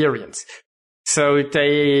free experience. So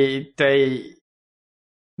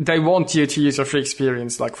they want you to use a free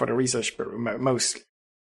experience, like for the research bureau, mostly.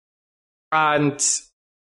 And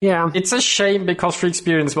it's a shame because free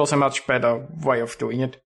experience was a much better way of doing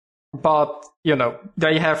it. But,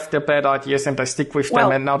 they have their bad ideas and they stick with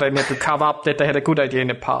them, and now they need to cover up that they had a good idea in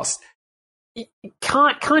the past.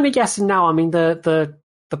 Kind of guessing now. I mean, the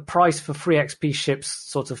price for free XP ships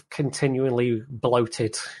sort of continually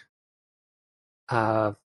bloated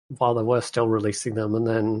while they were still releasing them. And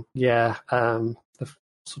then,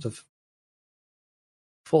 sort of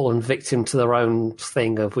fallen victim to their own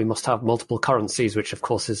thing of we must have multiple currencies, which of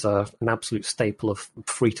course is an absolute staple of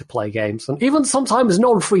free-to-play games, and even sometimes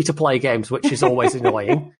non-free-to-play games, which is always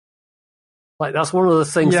annoying. Like, that's one of the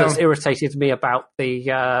things that's irritated me about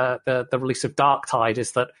the release of Darktide,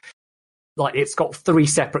 is that like it's got 3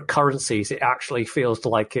 separate currencies. It actually feels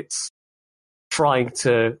like it's trying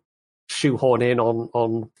to shoehorn in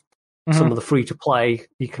on some of the free-to-play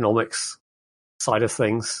economics. side of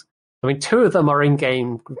things. I mean, 2 of them are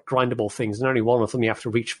in-game grindable things, and only 1 of them you have to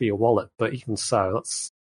reach for your wallet. But even so,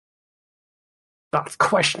 that's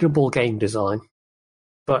questionable game design.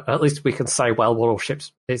 But at least we can say, well,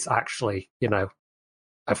 Warships is actually, a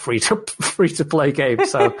free to play game,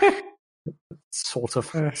 so sort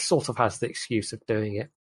of has the excuse of doing it.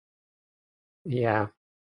 Yeah.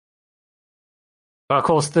 But of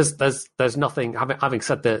course, there's nothing. Having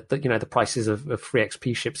said that, the prices of free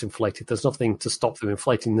XP ships inflated. There's nothing to stop them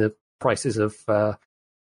inflating the prices of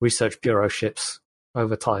research bureau ships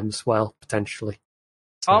over time as well, potentially.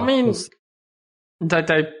 So, I mean, that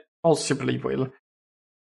they possibly will.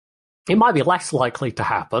 It might be less likely to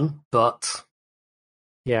happen, but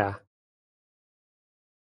yeah.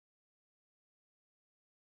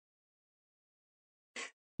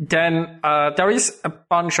 Then there is a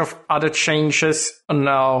bunch of other changes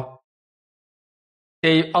now.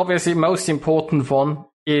 The obviously most important one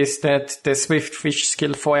is that the Swift Fish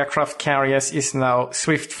skill for aircraft carriers is now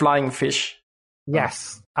Swift Flying Fish.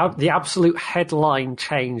 Yes, the absolute headline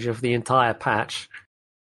change of the entire patch.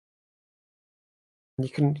 You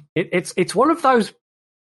can. It's one of those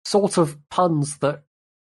sort of puns that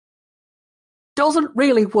doesn't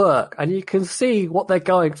really work, and you can see what they're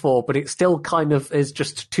going for, but it still kind of is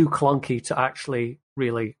just too clunky to actually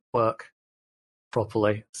really work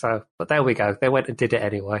properly. So, but there we go. They went and did it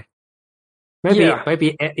anyway.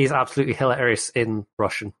 Maybe it is absolutely hilarious in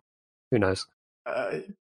Russian. Who knows?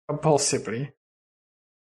 Possibly.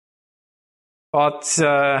 But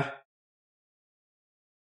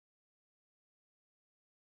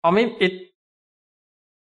I mean, it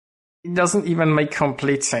doesn't even make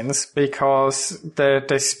complete sense because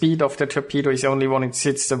the speed of the torpedo is only when it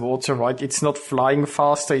hits the water, right? It's not flying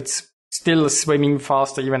faster, it's still swimming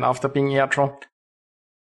faster even after being air-dropped.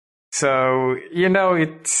 So,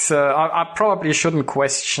 it's I probably shouldn't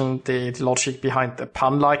question the logic behind the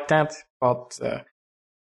pun like that, but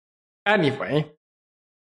anyway.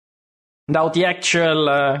 Now the actual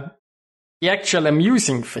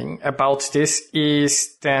amusing thing about this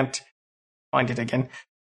is that, find it again.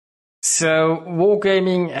 So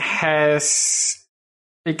Wargaming has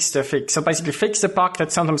fixed the fix. So basically fixed the bug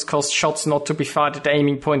that sometimes caused shots not to be fired at the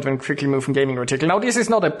aiming point when quickly moving gaming reticle. Now this is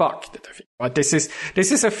not a bug that I think, right? This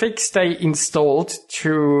is a fix they installed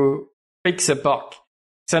to fix a bug.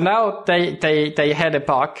 So now they had a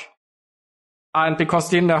bug, and because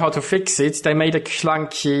they didn't know how to fix it, they made a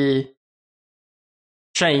clunky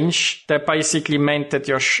change that basically meant that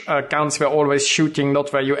your guns were always shooting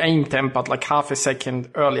not where you aimed them, but like half a second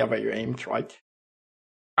earlier where you aimed, right?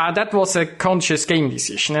 That was a conscious game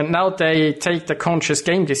decision, and now they take the conscious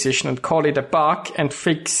game decision and call it a bug and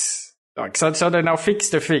fix. So they now fix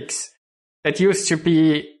the fix. That used to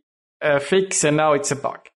be a fix, and now it's a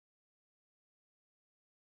bug.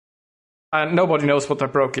 And nobody knows what they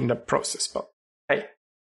broke in the process, but hey.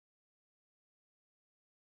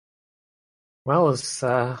 Well, there's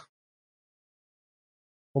one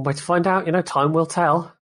way to find out. Time will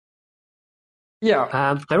tell.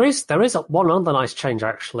 Yeah. There is one other nice change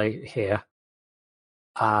actually here,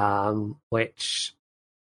 which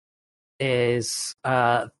is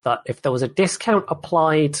that if there was a discount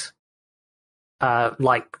applied,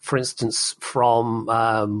 like for instance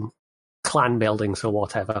from clan buildings or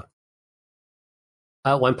whatever,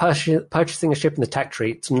 when purchasing a ship in the tech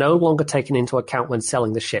tree, it's no longer taken into account when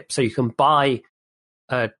selling the ship. So you can buy,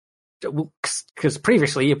 because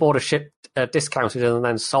previously you bought a ship discounted and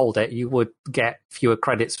then sold it, you would get fewer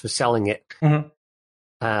credits for selling it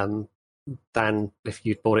than if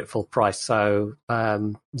you'd bought it full price. So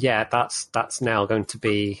that's now going to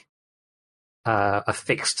be a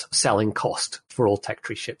fixed selling cost for all tech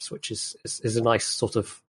tree ships, which is a nice sort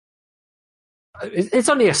of. It's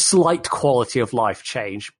only a slight quality of life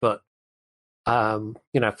change, but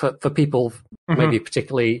for people maybe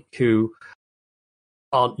particularly who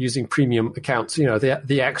aren't using premium accounts,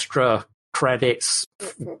 the extra credits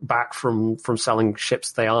back from selling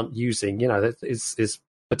ships they aren't using, is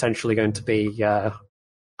potentially going to be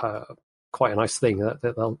quite a nice thing. That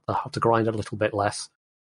they'll have to grind a little bit less.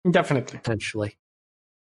 Definitely, potentially.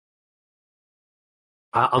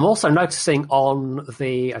 I'm also noticing on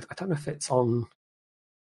the, I don't know if it's on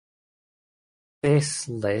this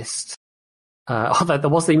list, although there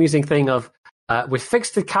was the amusing thing of, we've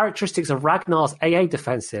fixed the characteristics of Ragnar's AA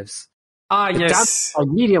defensives. Yes. The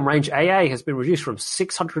medium range AA has been reduced from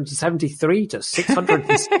 673 to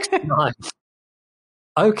 669.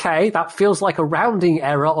 Okay, that feels like a rounding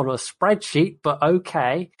error on a spreadsheet, but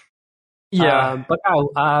okay. Yeah.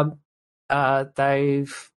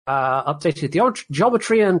 They've updated the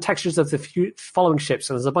geometry and textures of the following ships,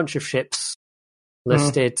 and there's a bunch of ships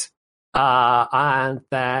listed. And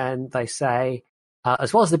then they say,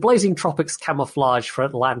 as well as the Blazing Tropics camouflage for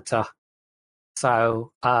Atlanta.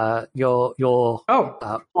 So your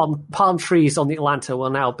palm trees on the Atlanta will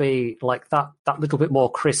now be like that little bit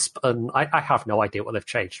more crisp. And I have no idea what they've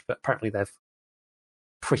changed, but apparently they've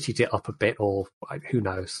prettied it up a bit, or who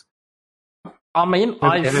knows. I mean,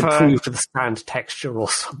 Maybe they've improved the sand texture or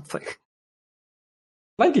something. I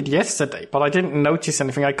played it yesterday, but I didn't notice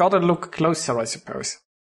anything. I gotta look closer, I suppose. It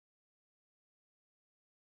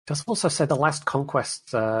does also say the Last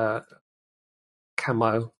Conquest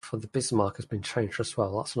camo for the Bismarck has been changed as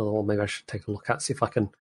well. That's another one maybe I should take a look at, see if I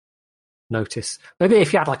can notice. Maybe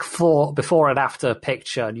if you had like before and after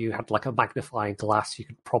picture and you had like a magnifying glass, you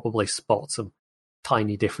could probably spot some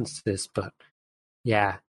tiny differences. But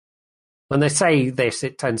yeah, when they say this,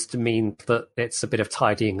 it tends to mean that it's a bit of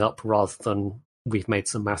tidying up rather than we've made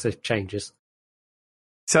some massive changes.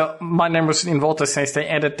 So my neighbor in water says they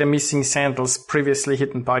added the missing sandals previously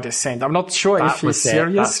hidden by the sand. I'm not sure if he's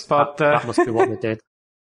serious, but that must be what they did.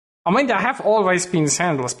 I mean, there have always been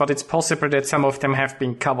sandals, but it's possible that some of them have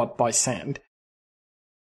been covered by sand.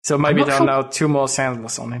 So maybe there are now 2 more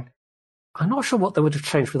sandals on it. I'm not sure what they would have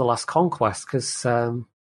changed with the Last Conquest, because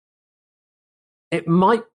it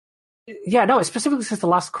might... Yeah, no, it specifically says the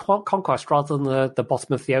Last Conquest rather than the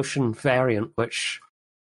Bottom of the Ocean variant, which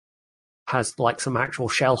has like some actual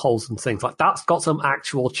shell holes and things. Like that's got some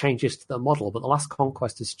actual changes to the model, but the Last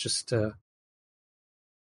Conquest is just a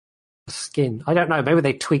skin. I don't know, maybe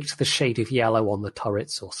they tweaked the shade of yellow on the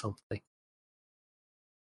turrets or something.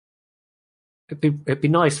 It'd be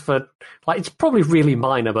nice for, like, it's probably really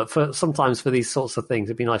minor, but sometimes for these sorts of things,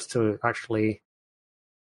 it'd be nice to actually,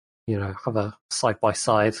 have a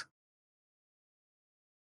side-by-side.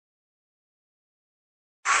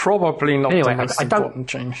 Probably not the most important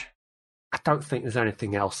change. I don't think there's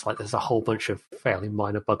anything else. Like, there's a whole bunch of fairly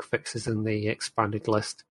minor bug fixes in the expanded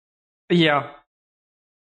list. Yeah.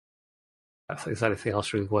 I don't think there's anything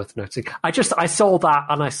else really worth noting. I saw that,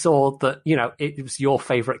 and I saw that, it was your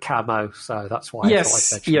favourite camo, so that's why I thought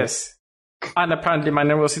I'd mention Yes. And apparently my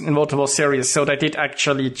name was in multiple series, so they did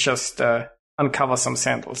actually just uncover some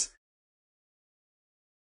sandals.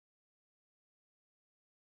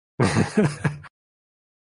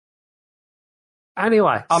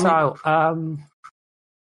 Anyway,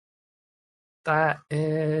 that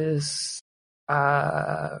is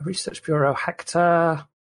Research Bureau Hector,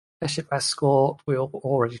 Airship Escort, we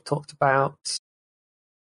already talked about.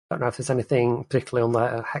 Don't know if there's anything particularly on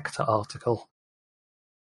the Hector article.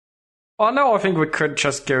 Oh no, I think we could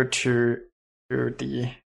just go to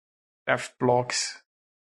the F blogs.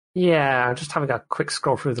 Yeah, I'm just having a quick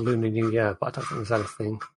scroll through the Lunar New Year, but I don't think there's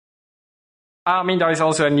anything. I mean, there is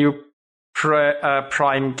also a new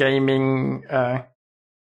Prime Gaming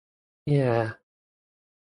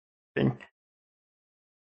thing.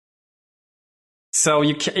 So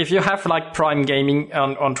if you have like Prime Gaming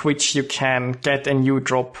on Twitch, you can get a new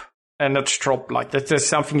drop, not drop like that. There's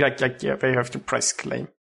something like where you have to press claim.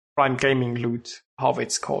 Prime Gaming loot, how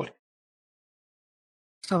it's called.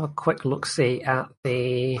 Let's have a quick look-see at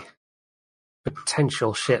the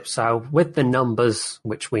potential ships. So with the numbers,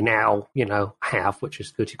 which we now, have, which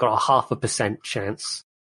is good, you've got a 0.5% chance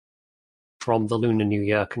from the Lunar New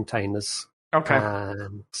Year containers. Okay.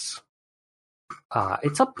 And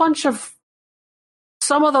it's a bunch of...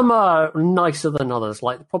 Some of them are nicer than others.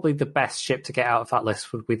 Like, probably the best ship to get out of that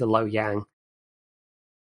list would be the Lo Yang.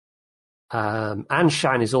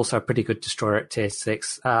 Anshan is also a pretty good destroyer at tier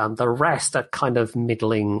 6. The rest are kind of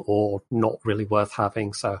middling or not really worth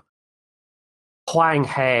having, so... Huang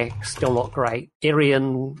He, still not great.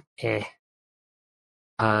 Irian,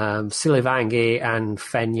 Silivangi and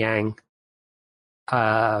Fenyang.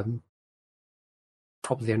 Probably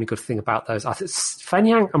the only good thing about those.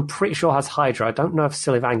 Fenyang, I'm pretty sure, has Hydra. I don't know if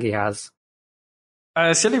Silivangi has.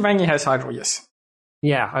 Silivangi has Hydra, yes.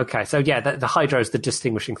 Yeah, okay. So yeah, the Hydra is the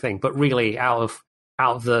distinguishing thing. But really, out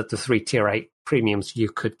of the 3 tier 8 premiums, you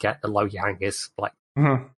could get the Lo Yang is by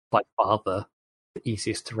far the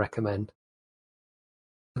easiest to recommend.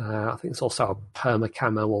 I think there's also a perma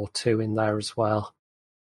camo or 2 in there as well.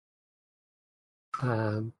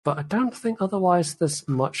 But I don't think otherwise there's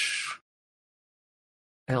much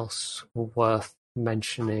else worth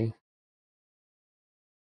mentioning.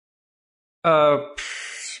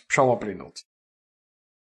 Probably not.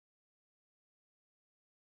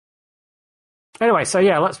 Anyway, so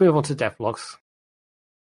yeah, let's move on to devlogs.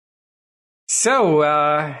 So,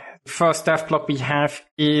 first devlog we have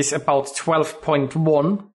is about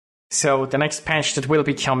 12.1. So the next patch that will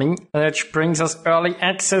be coming, which brings us early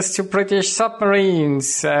access to British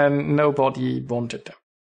submarines, and nobody wanted them.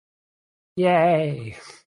 Yay!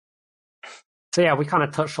 So yeah, we kind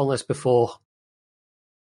of touched on this before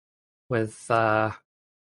with the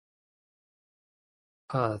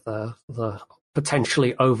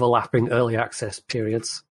potentially overlapping early access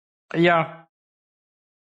periods. Yeah.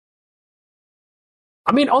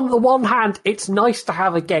 I mean, on the one hand, it's nice to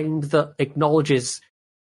have a game that acknowledges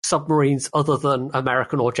submarines other than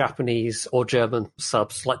American or Japanese or German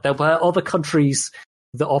subs. Like, there were other countries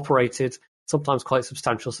that operated sometimes quite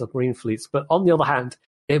substantial submarine fleets, but on the other hand,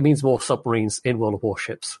 it means more submarines in World of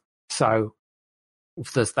Warships. So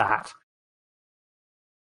there's that.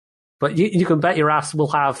 But you can bet your ass we'll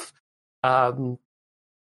have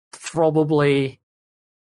probably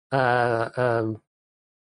EU,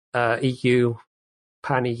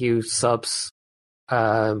 pan-EU subs.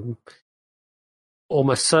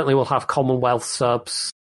 Almost certainly we'll have Commonwealth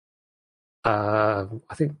subs. I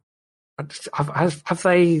think have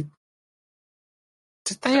they?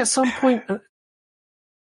 Did they at some point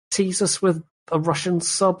tease us with a Russian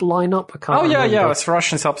sub lineup? I can't remember. Yeah. It's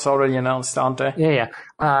Russian subs already announced, aren't they? Yeah.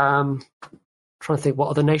 Trying to think what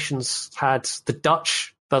other nations had. The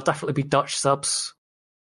Dutch. There'll definitely be Dutch subs.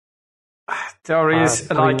 There is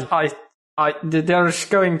there's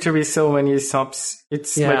going to be so many subs.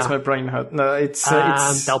 Makes my brain hurt. No, it's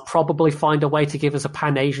they'll probably find a way to give us a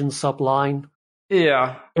Pan-Asian sub line.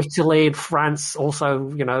 Yeah. Italy and France also,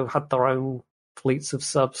 had their own fleets of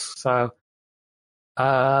subs. So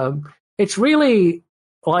it's really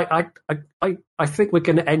like I think we're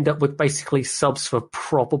going to end up with basically subs for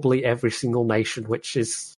probably every single nation, which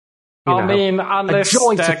is a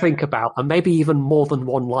joy to think about, and maybe even more than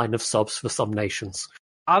one line of subs for some nations.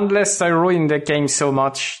 Unless they ruin the game so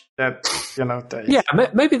much that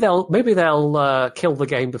maybe they'll kill the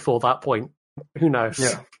game before that point. Who knows?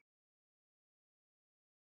 Yeah.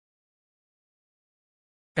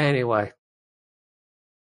 Anyway,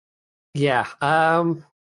 yeah.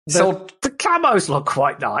 So the camos look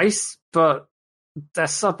quite nice, but they're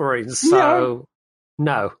submarines, so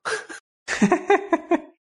no.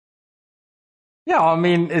 Yeah, I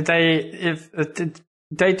mean,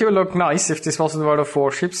 they do look nice. If this wasn't World of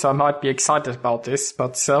Warships, I might be excited about this,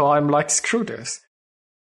 but so I'm like, screw this.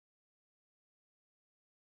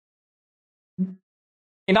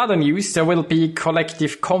 In other news, there will be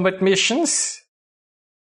collective combat missions.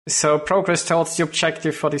 So progress towards the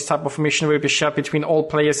objective for this type of mission will be shared between all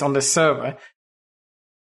players on the server.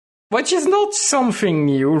 Which is not something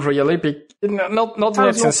new, really. Not in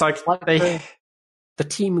that sense. Like the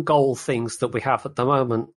team goal things that we have at the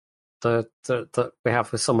moment. That we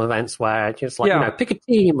have with some events where it's like, pick a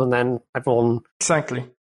team and then everyone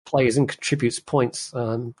plays and contributes points.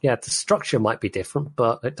 The structure might be different,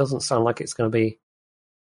 but it doesn't sound like it's going to be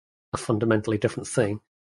a fundamentally different thing.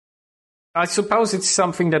 I suppose it's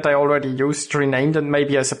something that I already used, renamed, and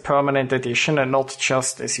maybe as a permanent edition and not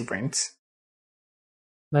just as events.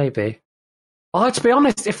 Maybe. Well, to be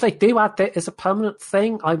honest, if they do add it as a permanent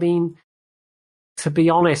thing, I mean, to be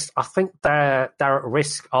honest, I think they're at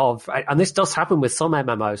risk of, and this does happen with some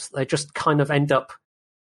MMOs, they just kind of end up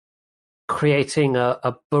creating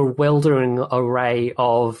a bewildering array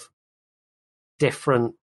of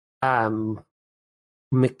different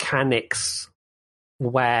mechanics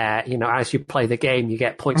where, as you play the game, you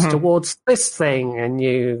get points towards this thing and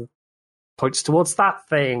you points towards that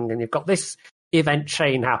thing, and you've got this event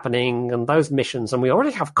chain happening and those missions, and we already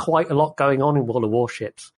have quite a lot going on in World of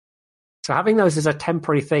Warships. So having those as a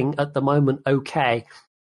temporary thing at the moment, okay.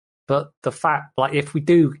 But the fact, if we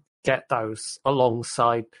do get those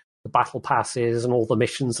alongside the battle passes and all the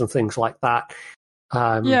missions and things like that,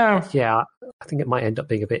 I think it might end up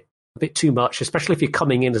being a bit too much, especially if you're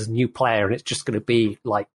coming in as a new player and it's just going to be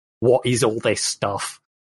like, what is all this stuff?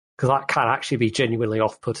 Because that can actually be genuinely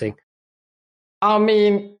off-putting. I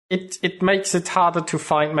mean, it makes it harder to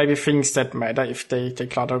find maybe things that matter if they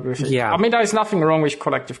clutter with it. Yeah. I mean, there's nothing wrong with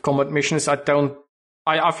collective combat missions. I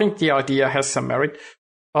think the idea has some merit.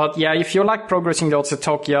 But yeah, if you like progressing towards the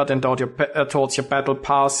Tokyo, then towards your battle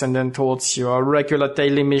pass, and then towards your regular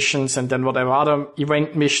daily missions, and then whatever other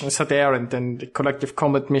event missions are there, and then the collective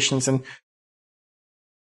combat missions, and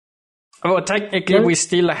technically we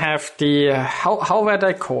still have the how were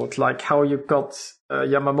they called? Like how you got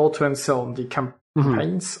Yamamoto and so on, the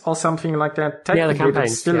campaigns or something like that. Technically, the campaigns,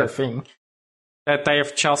 that's still a thing that they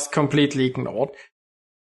have just completely ignored,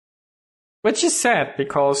 which is sad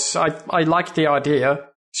because I like the idea.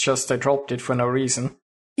 It's just they dropped it for no reason.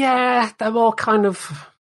 Yeah, they're more kind of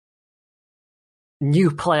new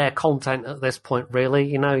player content at this point, really.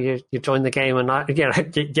 You join the game and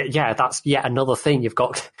that's yet another thing you've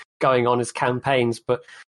got going on as campaigns. But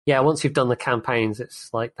once you've done the campaigns,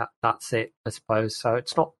 it's like that's it, I suppose. So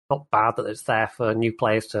it's not bad that it's there for new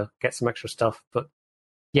players to get some extra stuff. But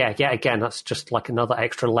yeah, again, that's just like another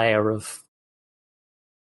extra layer of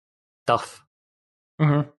stuff.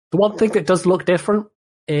 Mm-hmm. The one thing that does look different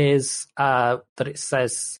is that it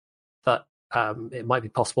says that it might be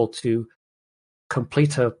possible to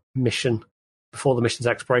complete a mission before the mission's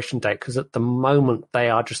expiration date, because at the moment they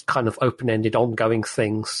are just kind of open-ended, ongoing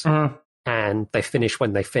things, and they finish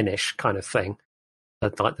when they finish, kind of thing.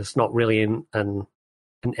 But like, there's not really an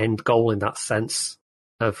end goal in that sense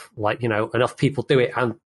of like, enough people do it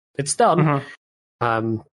and it's done.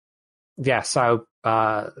 So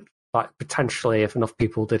like potentially, if enough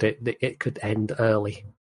people did it, it could end early.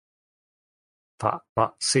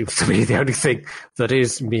 That seems to be the only thing that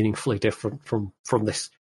is meaningfully different from this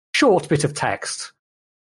short bit of text.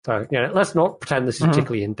 So, let's not pretend this is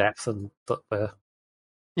particularly in depth and that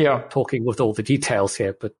we're talking with all the details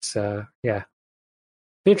here. But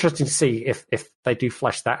be interesting to see if they do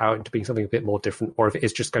flesh that out into being something a bit more different, or if it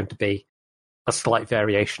is just going to be a slight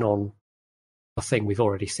variation on a thing we've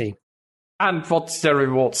already seen. And what the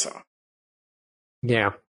rewards are.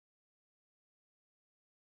 Yeah.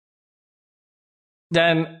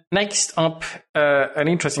 Then next up, an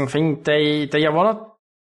interesting thing, they want to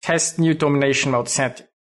test new domination mode setting.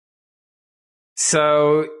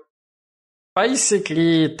 So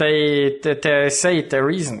basically, they say the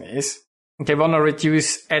reason is they want to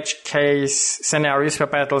reduce edge case scenarios where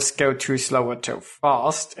battles go too slow or too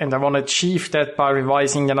fast, and they want to achieve that by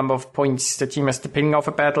revising the number of points the team has at the beginning of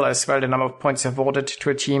a battle, as well the number of points awarded to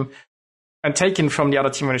a team and taken from the other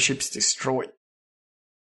team when the ship's destroyed.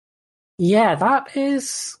 Yeah, that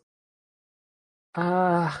is.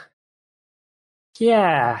 That's.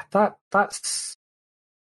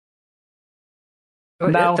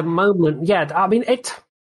 Now, at the moment,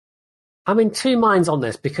 I'm in two minds on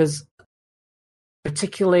this, because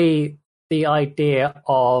particularly the idea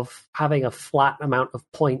of having a flat amount of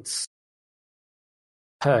points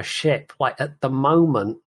per ship, like at the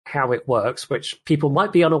moment, how it works, which people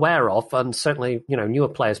might be unaware of, and certainly, newer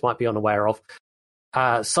players might be unaware of.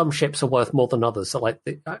 Some ships are worth more than others. So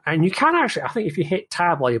and you can actually, I think if you hit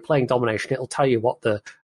tab while you're playing Domination, it'll tell you what the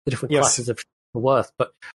different classes of ships are worth.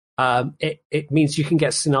 But it means you can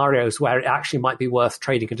get scenarios where it actually might be worth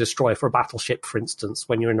trading a destroyer for a battleship, for instance,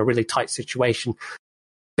 when you're in a really tight situation,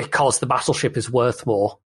 because the battleship is worth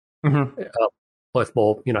more,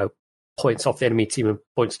 points off the enemy team and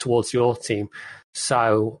points towards your team.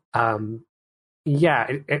 So,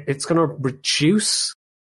 it's going to reduce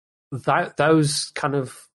those kind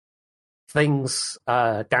of things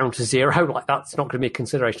down to zero. Like, that's not going to be a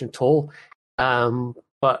consideration at all.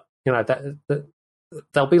 But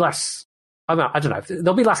there'll be less. I don't know.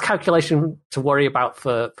 There'll be less calculation to worry about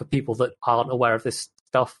for people that aren't aware of this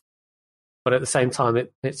stuff. But at the same time,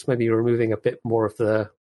 it's maybe removing a bit more of the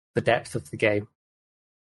depth of the game.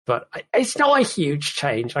 But it's not a huge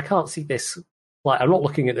change. I can't see this. Like, I'm not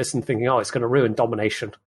looking at this and thinking, oh, it's going to ruin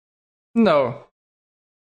domination. No.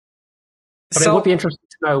 But it would be interesting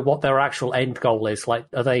to know what their actual end goal is. Like,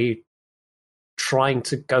 are they trying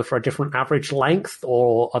to go for a different average length,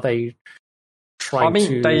 or are they trying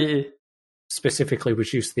to specifically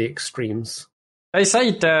reduce the extremes? They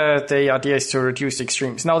say the idea is to reduce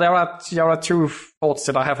extremes. Now, there are two thoughts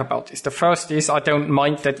that I have about this. The first is I don't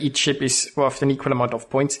mind that each ship is worth an equal amount of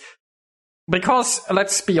points. Because,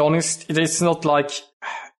 let's be honest, it is not like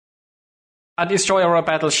a destroyer or a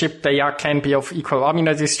battleship, they can be of equal. I mean,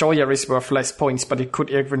 a destroyer is worth less points, but it could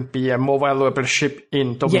even be a more valuable ship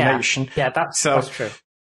in domination. Yeah, that's true.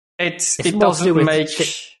 It doesn't make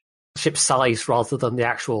ship size rather than the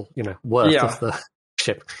actual, worth of the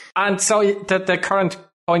ship. And so the current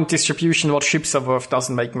point distribution, what ships are worth,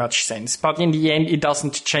 doesn't make much sense. But in the end, it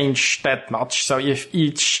doesn't change that much. So if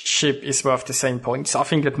each ship is worth the same points, I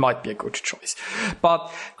think that might be a good choice.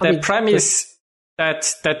 But the premise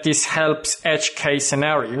that this helps edge case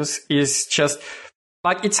scenarios is just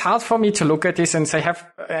like, it's hard for me to look at this and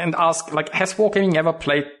ask, like, has Wargaming ever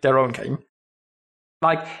played their own game?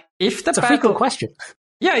 Like, if it's a frequent question.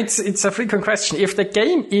 Yeah, it's a frequent question. If the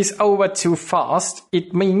game is over too fast,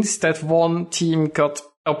 it means that one team got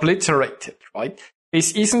obliterated, right?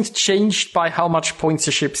 This isn't changed by how much points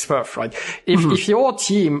a ship's worth, right? If your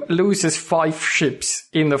team loses 5 ships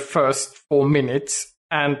in the first 4 minutes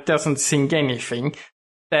and doesn't sink anything,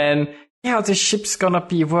 then the ship's gonna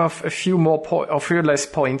be worth a few more a few less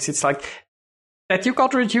points. It's like that you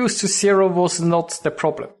got reduced to 0 was not the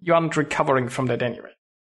problem. You aren't recovering from that anyway.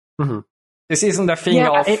 This isn't a thing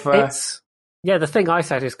of. The thing I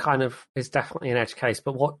said is definitely an edge case,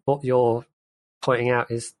 but what you're pointing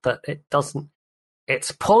out is that it doesn't.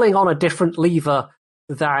 it's pulling on a different lever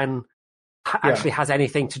than actually has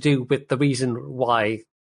anything to do with the reason why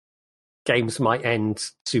games might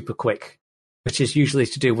end super quick, which is usually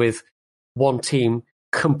to do with one team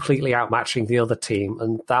completely outmatching the other team.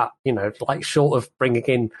 And that, like short of bringing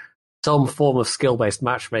in some form of skill-based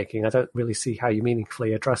matchmaking, I don't really see how you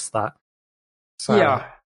meaningfully address that. So,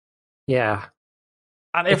 yeah.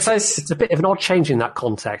 And it's a bit of an odd change in that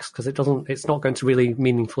context because it's not going to really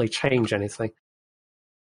meaningfully change anything.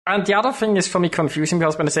 And the other thing is for me confusing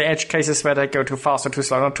because when I say edge cases where they go too fast or too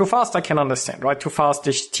slow. Now, too fast I can understand, right? Too fast,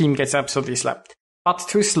 the team gets absolutely slapped. But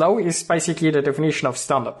too slow is basically the definition of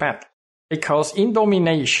standard battle. Because in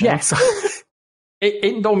domination, yes.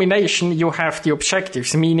 in domination you have the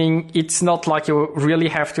objectives, meaning it's not like you really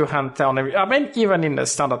have to hunt down even in a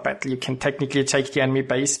standard battle you can technically take the enemy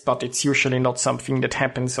base, but it's usually not something that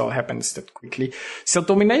happens that quickly. So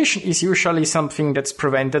domination is usually something that's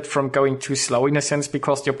prevented from going too slow in a sense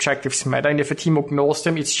because the objectives matter, and if a team ignores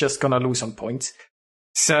them, it's just gonna lose on points.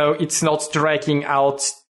 So it's not dragging out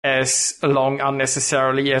as long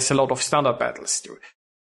unnecessarily as a lot of standard battles do.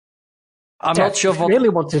 I'm not sure if you really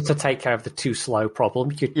wanted to take care of the too slow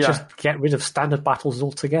problem, you'd just get rid of standard battles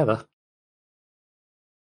altogether.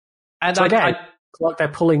 And so again, it's like they're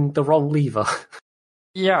pulling the wrong lever.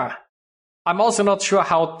 Yeah. I'm also not sure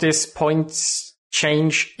how this points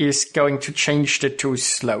change is going to change the too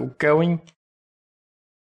slow going.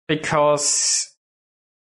 Because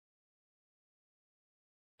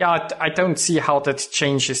I don't see how that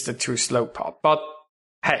changes the too slow part. But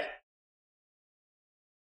hey.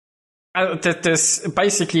 This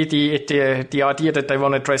basically the idea that they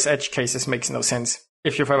want to address edge cases makes no sense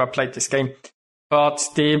if you've ever played this game. But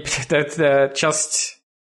the just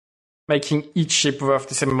making each ship worth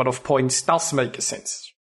the same amount of points does make a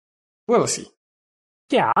sense. We'll see.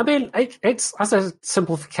 Yeah, I mean it's as a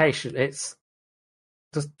simplification. There's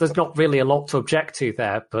not really a lot to object to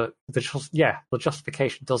there, but the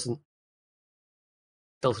justification doesn't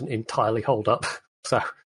entirely hold up. So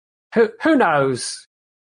who knows?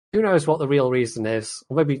 Who knows what the real reason is?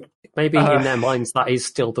 Or maybe in their minds that is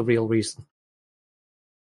still the real reason.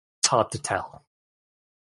 It's hard to tell.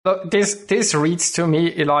 Look, this reads to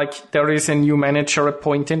me like there is a new manager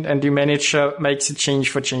appointed and the manager makes a change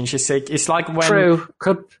for change's sake. It's like when... True.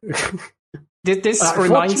 This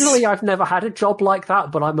reminds... Fortunately, I've never had a job like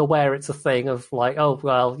that, but I'm aware it's a thing of like, oh,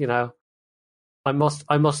 well, I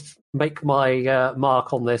must make my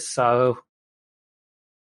mark on this, so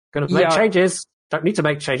going to make changes. Don't need to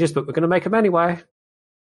make changes, but we're going to make them anyway.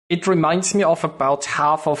 It reminds me of about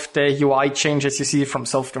half of the UI changes you see from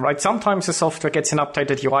software, right? Sometimes the software gets an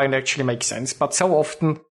updated UI and actually makes sense, but so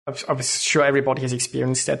often, I'm sure everybody has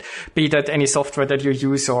experienced that, be that any software that you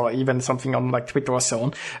use or even something on like Twitter or so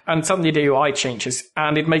on, and suddenly the UI changes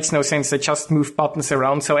and it makes no sense. They just move buttons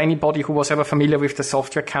around, so anybody who was ever familiar with the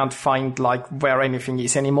software can't find like where anything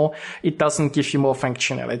is anymore. It doesn't give you more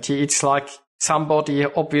functionality. It's like somebody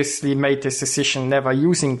obviously made this decision never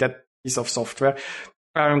using that piece of software.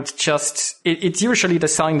 And it's usually the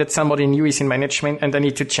sign that somebody new is in management and they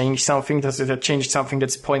need to change something. They change something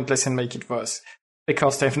that's pointless and make it worse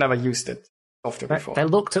because they've never used it software before. They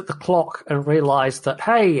looked at the clock and realized that,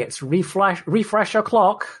 hey, it's refresh your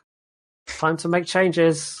clock. Time to make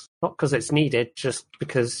changes. Not because it's needed, just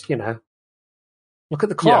because, look at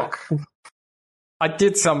the clock. Yeah. I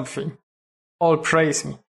did something. All praise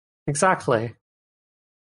me. Exactly.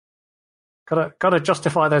 Gotta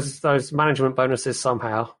justify those management bonuses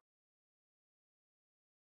somehow.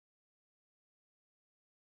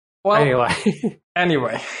 Well,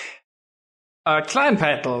 anyway. Clan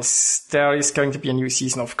Battles. There is going to be a new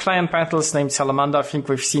season of Clan Battles named Salamander. I think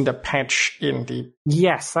we've seen the patch in the...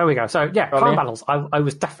 Yes, there we go. So, yeah, Clan Battles. I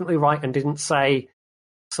was definitely right and didn't say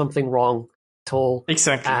something wrong at all.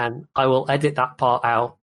 Exactly. And I will edit that part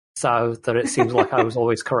out so that it seems like I was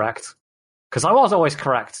always correct. Because I was always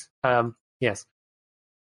correct. Yes.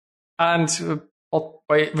 And what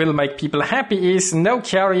will make people happy is no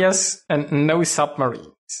carriers and no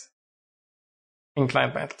submarines in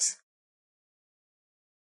Clan Battles.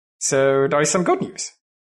 So there is some good news.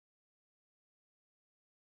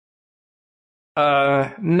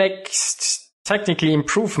 Next, technically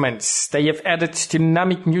improvements. They have added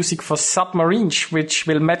dynamic music for submarines, which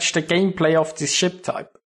will match the gameplay of this ship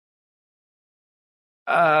type.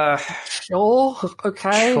 Sure.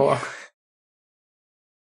 Okay. Sure.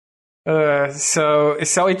 So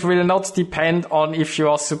it will not depend on if you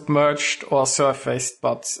are submerged or surfaced,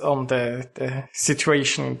 but on the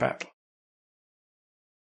situation in battle.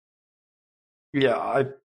 Yeah,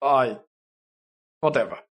 I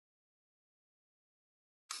whatever.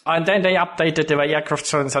 And then they updated the way aircraft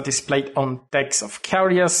zones are displayed on decks of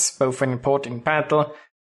carriers, both when important in battle.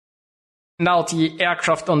 Now the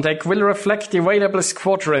aircraft on deck will reflect the available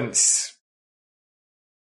squadrons.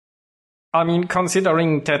 I mean,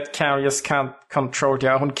 considering that carriers can't control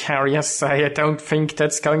their own carriers, I don't think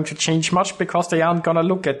that's going to change much because they aren't gonna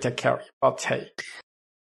look at their carrier. But hey.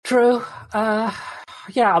 True.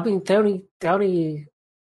 Yeah, I mean, the only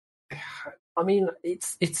I mean,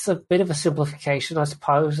 it's a bit of a simplification, I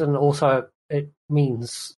suppose, and also it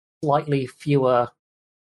means slightly fewer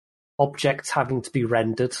objects having to be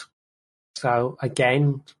rendered. So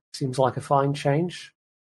again, seems like a fine change.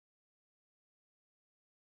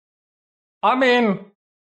 I mean,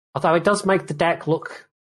 although it does make the deck look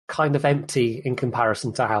kind of empty in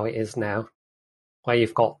comparison to how it is now, where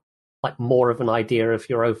you've got like more of an idea of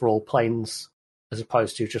your overall planes as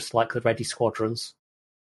opposed to just like the ready squadrons.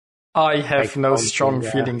 I have no strong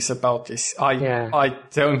feelings about this. I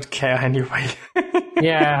don't care anyway.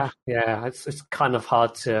 yeah, it's kind of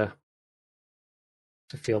hard to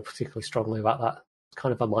feel particularly strongly about that. It's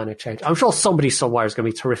kind of a minor change. I'm sure somebody somewhere is going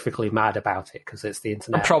to be terrifically mad about it because it's the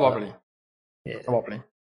internet. Probably. Yeah. Probably.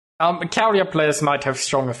 Carrier players might have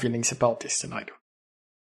stronger feelings about this than I do.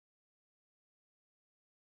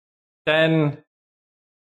 Then,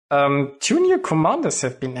 2 new commanders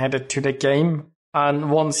have been added to the game,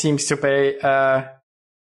 and one seems to be a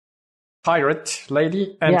pirate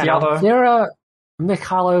lady, and the other... Vera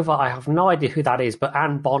Mikhailova, I have no idea who that is, but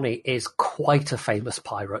Anne Bonny is quite a famous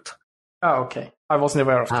pirate. Oh, okay. I wasn't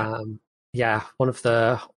aware of that. Yeah, one of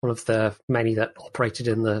the many that operated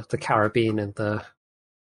in the Caribbean in the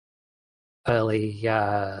early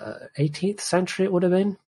 18th century, it would have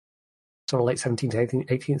been. Sort of late 17th,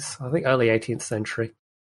 18th, I think early 18th century.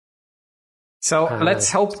 So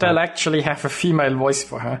let's hope they'll actually have a female voice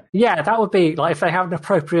for her. Yeah, that would be, like, if they have an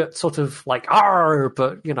appropriate sort of, like, "arr,"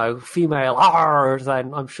 but, you know, female "arr,"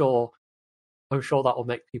 then I'm sure that will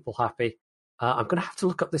make people happy. I'm going to have to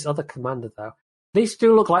look up this other commander, though. These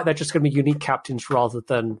do look like they're just going to be unique captains rather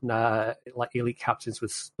than like elite captains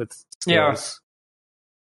with skills. Yeah.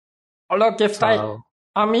 Look, if they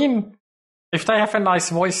have a nice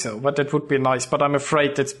voiceover, that would be nice. But I'm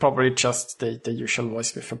afraid it's probably just the usual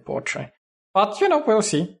voice with a portrait. But we'll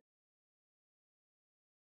see.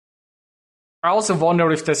 I also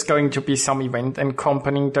wonder if there's going to be some event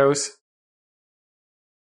accompanying those,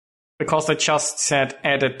 because they just said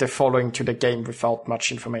added the following to the game without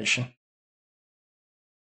much information.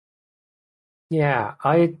 Yeah,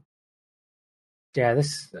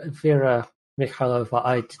 this Vera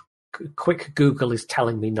Mikhailova, quick Google is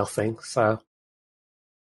telling me nothing, so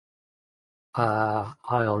I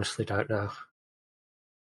honestly don't know.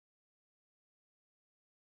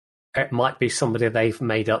 It might be somebody they've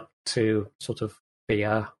made up to sort of be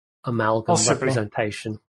a amalgam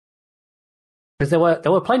representation. Because there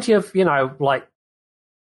were plenty of, like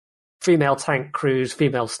female tank crews,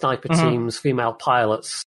 female sniper teams, female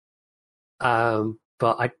pilots. But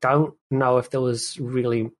I don't know if there was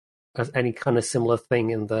really any kind of similar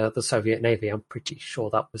thing in the Soviet Navy. I'm pretty sure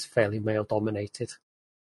that was fairly male-dominated.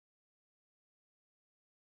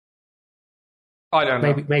 I don't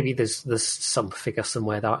know. Maybe there's some figure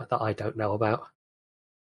somewhere that I don't know about.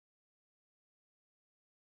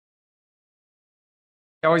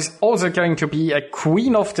 There is also going to be a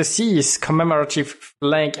Queen of the Seas commemorative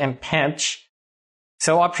flag and patch.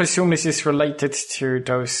 So I presume this is related to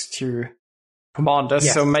those two commanders,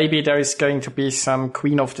 yes. So maybe there is going to be some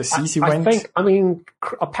Queen of the Seas event. I mean,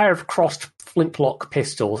 a pair of crossed flintlock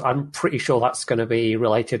pistols, I'm pretty sure that's going to be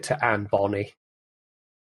related to Anne Bonny.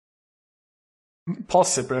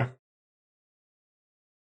 Possible.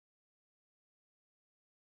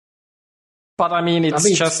 But I mean,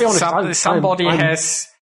 just honest, somebody has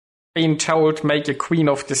been told make a Queen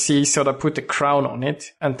of the Seas, so they put a crown on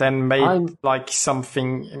it, and then made like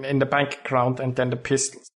something in the background, and then the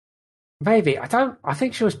pistols. Maybe. I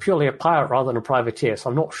think she was purely a pirate rather than a privateer, so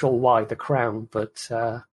I'm not sure why the crown, but...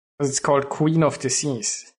 It's called Queen of the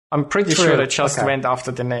Seas. I'm pretty sure they just went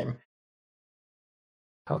after the name.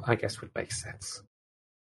 Oh, I guess would make sense.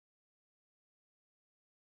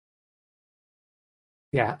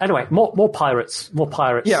 Yeah, anyway, more pirates. More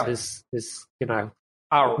pirates is no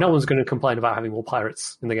one's going to complain about having more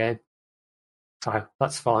pirates in the game. So,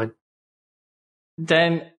 that's fine.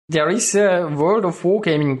 Then there is a World of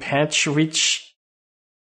Wargaming patch, which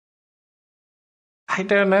I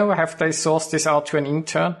don't know, have they sourced this out to an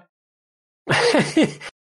intern?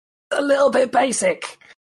 A little bit basic.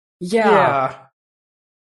 Yeah.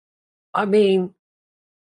 I mean,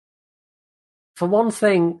 for one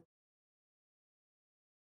thing,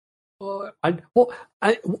 I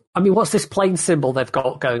mean, what's this plane symbol they've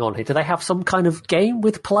got going on here? Do they have some kind of game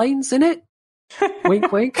with planes in it?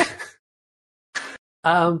 Wink, wink.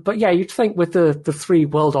 But yeah, you'd think with the 3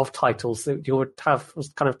 World of titles that you would have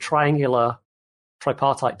kind of triangular,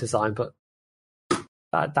 tripartite design, but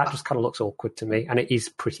that just kind of looks awkward to me, and it is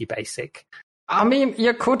pretty basic. I mean,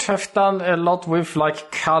 you could have done a lot with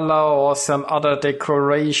like color or some other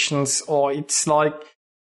decorations, or it's like...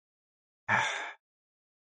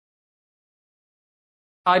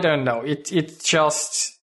 I don't know. It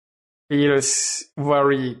just feels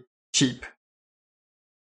very cheap.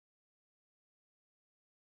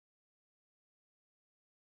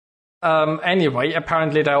 Anyway,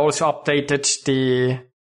 apparently they also updated the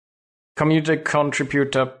community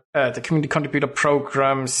contributor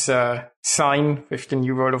program's sign with the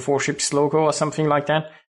new World of Warships logo or something like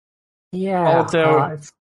that. Yeah, although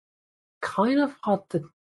it's kind of hard to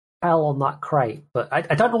tell on that crate, but I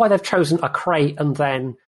don't know why they've chosen a crate and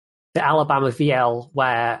then the Alabama VL,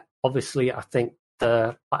 where obviously I think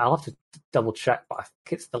I'll have to double check, but I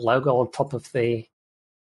think it's the logo on top of the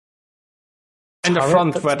in the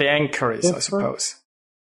front where the anchor is, different. I suppose.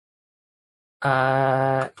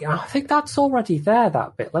 Yeah, I think that's already there,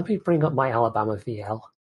 that bit. Let me bring up my Alabama VL.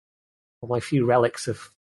 Or my few relics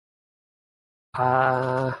of...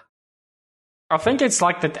 I think it's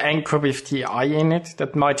like that anchor with the eye in it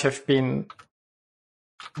that might have been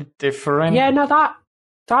different. Yeah, no,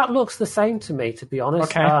 that looks the same to me, to be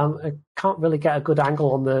honest. Okay. I can't really get a good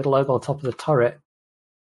angle on the logo on top of the turret.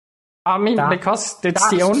 I mean, because that's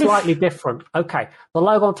the only... slightly different. Okay, the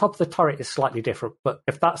logo on top of the turret is slightly different, but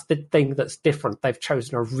if that's the thing that's different, they've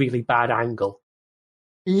chosen a really bad angle.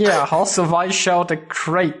 Yeah, also why show the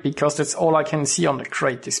crate? Because that's all I can see on the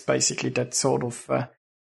crate is basically that sort of...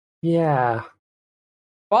 Yeah.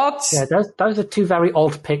 But... Yeah, those are 2 very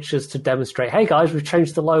odd pictures to demonstrate, hey guys, we've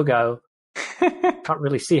changed the logo. Can't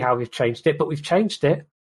really see how we've changed it, but we've changed it.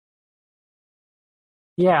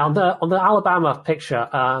 Yeah, on the Alabama picture,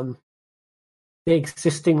 the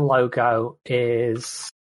existing logo is,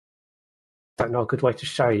 I don't know a good way to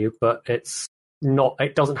show you, but it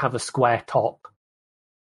doesn't have a square top.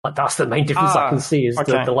 Like that's the main difference I can see is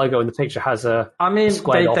okay. The logo in the picture has a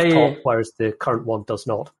squared off top, whereas the current one does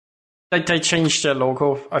not. They changed their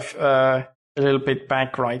logo a little bit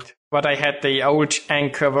back, right? But I had the old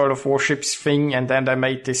Anchor World of Warships thing, and then they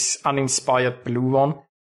made this uninspired blue one.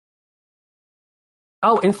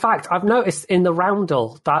 Oh, in fact, I've noticed in the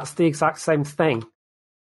roundel, that's the exact same thing.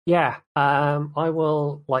 Yeah, I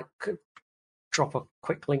will drop a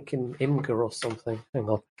quick link in Imgur or something. Hang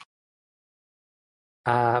on.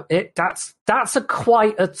 That's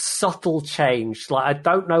quite a subtle change. Like I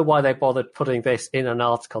don't know why they bothered putting this in an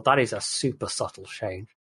article. That is a super subtle change.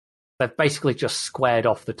 They've basically just squared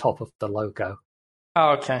off the top of the logo.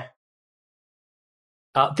 Oh, okay.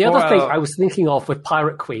 The other thing I was thinking of with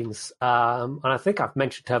Pirate Queens, and I think I've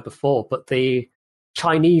mentioned her before, but the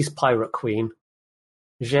Chinese Pirate Queen,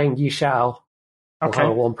 Zheng Yishao, or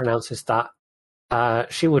however one pronounces that,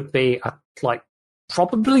 she would be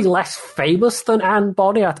probably less famous than Anne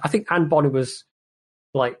Bonny. I think Anne Bonny was,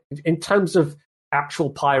 in terms of actual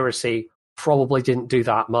piracy, probably didn't do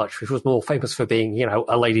that much. She was more famous for being,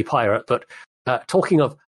 a lady pirate. But talking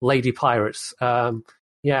of lady pirates,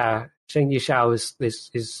 yeah, Zheng Yishao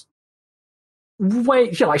is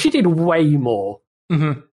way, she did way more.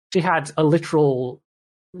 Mm-hmm. She had a literal,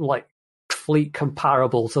 fleet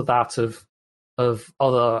comparable to that of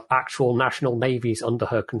other actual national navies under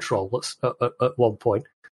her control at one point.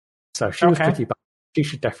 So she was pretty bad. She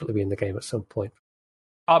should definitely be in the game at some point.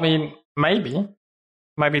 I mean, maybe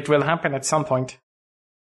it will happen at some point.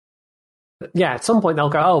 Yeah, at some point they'll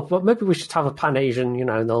go, oh, but maybe we should have a Pan-Asian,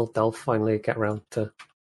 and they'll finally get around to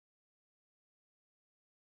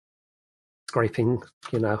scraping,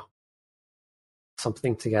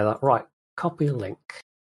 something together. Right, copy link.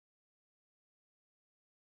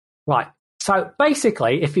 Right. So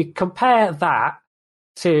basically, if you compare that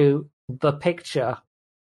to the picture,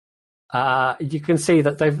 you can see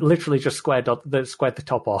that they've literally just squared the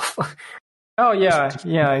top off. Oh yeah,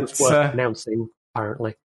 yeah. It's worth announcing,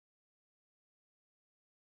 apparently.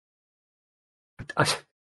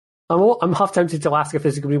 I'm half tempted to ask if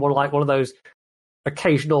this is going to be one of those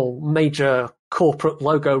occasional major corporate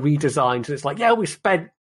logo redesigns. It's we spent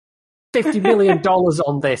 $50 million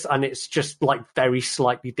on this, and it's just very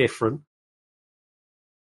slightly different.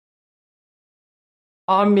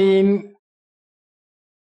 I mean,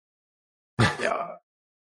 yeah.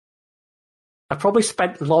 I probably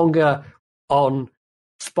spent longer on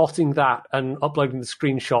spotting that and uploading the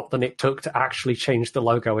screenshot than it took to actually change the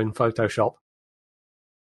logo in Photoshop.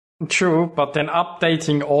 True, but then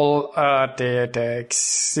updating all the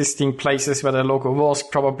existing places where the logo was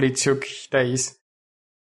probably took days.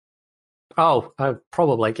 Oh,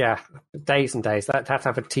 probably, yeah. Days and days. That have to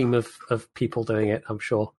have a team of people doing it, I'm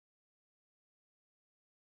sure.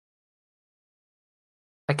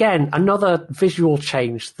 Again, another visual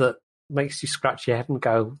change that makes you scratch your head and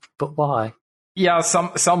go, but why? Yeah,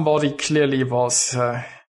 somebody clearly was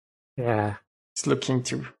Yeah. looking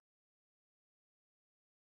to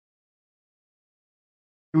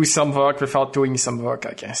do some work without doing some work,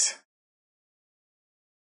 I guess.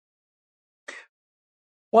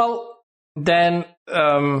 Well, then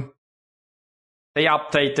they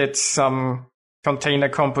updated some container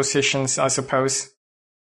compositions, I suppose.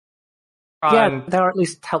 Yeah, they're at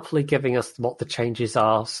least helpfully giving us what the changes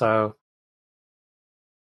are. So,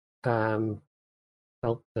 well,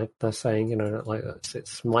 they're saying, you know, like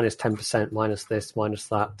it's minus 10%, minus this, minus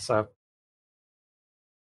that. So,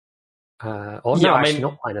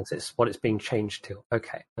 not minus. It's what it's being changed to.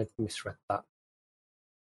 Okay, I misread that.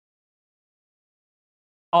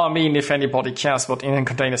 I mean, if anybody cares about Indian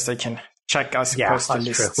containers, they can check, I suppose, the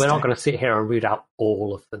list. True. We're not going to sit here and read out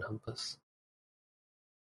all of the numbers.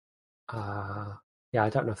 I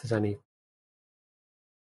don't know if there's any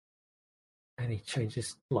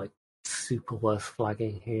changes like super worth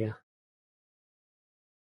flagging here.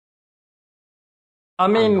 I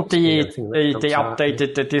mean, they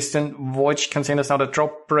updated the distant voyage containers. Now the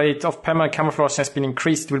drop rate of permanent camouflage has been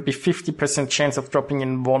increased. It will be 50% chance of dropping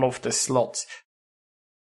in one of the slots.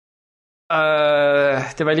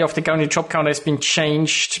 The value of the guaranteed drop count has been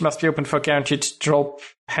changed. Must be open for guaranteed drop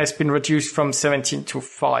has been reduced from 17 to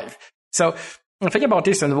 5. So think about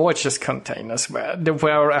this and voyages containers they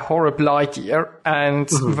were a horrible idea and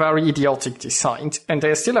very idiotic designed. And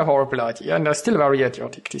they're still a horrible idea and they're still very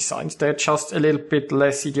idiotic designed. They're just a little bit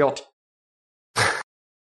less idiotic.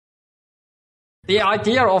 The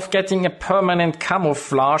idea of getting a permanent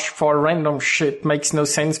camouflage for a random ship makes no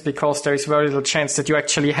sense because there is very little chance that you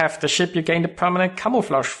actually have the ship you gain the permanent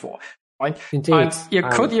camouflage for. Right? Indeed. And you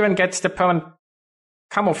could even get the permanent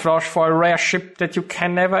camouflage for a rare ship that you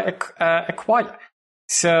can never acquire.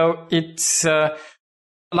 So it's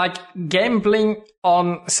like gambling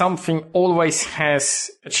on something always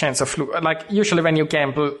has a chance of losing. Like usually when you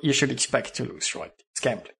gamble, you should expect to lose, right? It's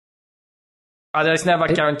gambling. There's never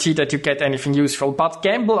a guarantee that you get anything useful, but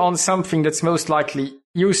gamble on something that's most likely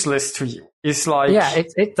useless to you. It's like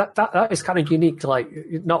that is kind of unique. Like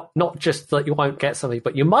not just that you won't get something,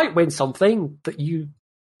 but you might win something that you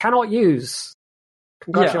cannot use.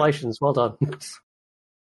 Congratulations, well done.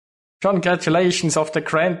 Congratulations of the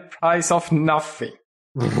grand prize of nothing.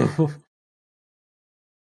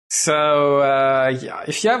 So,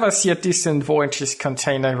 if you ever see a distant voyages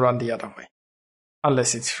container, run the other way.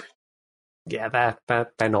 Unless it's free. Yeah,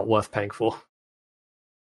 they're not worth paying for.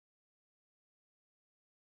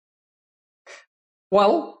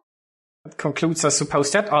 Well, that concludes, I suppose,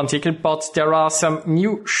 that article, but there are some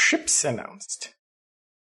new ships announced.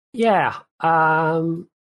 Yeah, I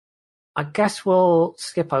guess we'll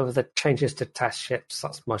skip over the changes to test ships.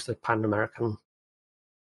 That's mostly Pan-American.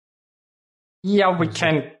 Yeah, we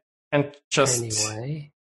can just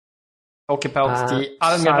talk about the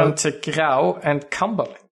Almirante Grau and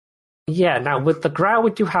Cumberland. Yeah, now with the Grau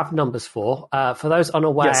we do have numbers for. For those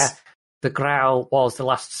unaware, the Grau was the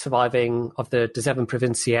last surviving of the De Zeven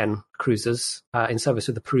Provincienne cruisers in service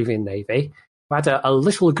with the Peruvian Navy. I had a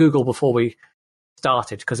little Google before we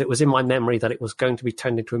started because it was in my memory that it was going to be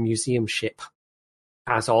turned into a museum ship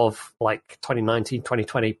as of like 2019,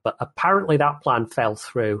 2020, but apparently that plan fell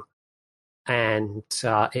through and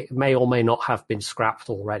it may or may not have been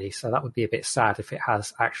scrapped already. So that would be a bit sad if it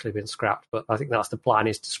has actually been scrapped, but I think that's the plan,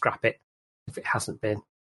 is to scrap it if it hasn't been.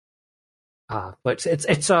 But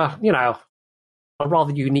it's a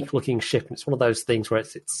rather unique looking ship, and it's one of those things where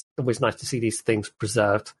it's always nice to see these things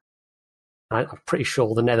preserved. I'm pretty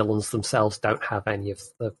sure the Netherlands themselves don't have any of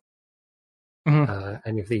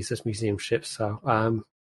these as museum ships. So,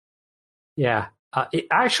 it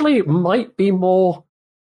actually might be more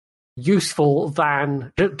useful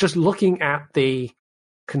than just looking at the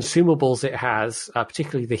consumables it has,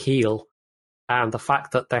 particularly the heel, and the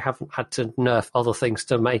fact that they haven't had to nerf other things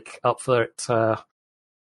to make up for it.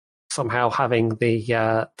 Somehow having the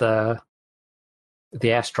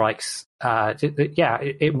airstrikes,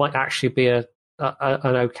 it might actually be an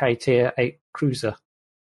okay tier 8 cruiser.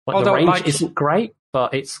 The range isn't great,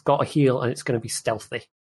 but it's got a heel and it's going to be stealthy.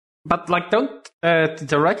 But don't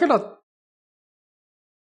the regular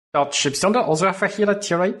Dutch ships, don't they also have a heel at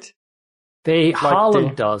tier 8? The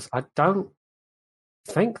Haarlem does. I don't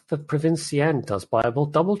think the Provincienne does, but I will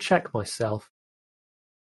double check myself.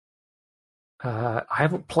 I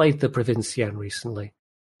haven't played the Provincienne recently.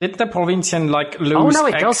 Did the Provincian lose Oh no,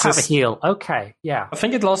 it access? does have a heal. Okay, yeah. I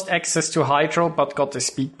think it lost access to Hydro, but got the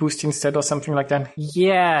speed boost instead or something like that.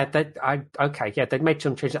 Yeah, they'd made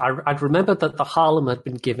some changes. I'd remembered that the Harlem had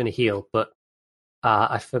been given a heal, but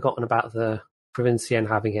I'd forgotten about the Provincienne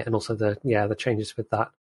having it, and also the changes with that.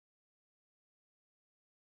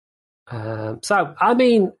 So, I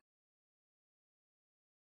mean,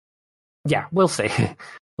 yeah, we'll see.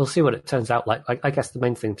 We'll see what it turns out like. I guess the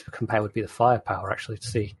main thing to compare would be the firepower, actually, to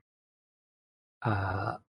see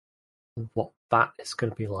what that is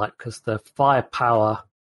going to be like, because the firepower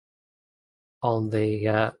on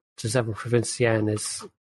the Giuseppe Provincienne is,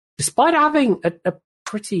 despite having a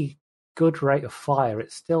pretty good rate of fire,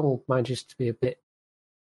 it still manages to be a bit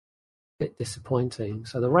disappointing.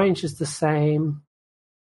 So the range is the same.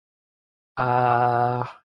 The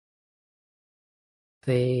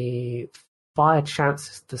fire chance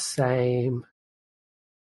is the same.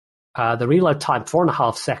 The reload time,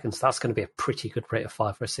 4.5 seconds. That's going to be a pretty good rate of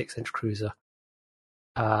fire for a 6-inch cruiser.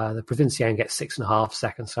 The Provincienne gets 6.5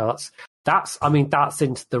 seconds, so that's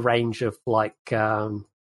into the range of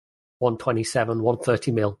 127,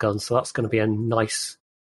 130 mil guns. So that's going to be a nice,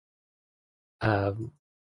 a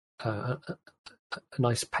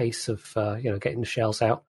nice pace of getting the shells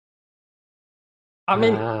out. I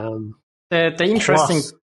mean, the interesting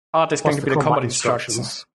part is going to be the combat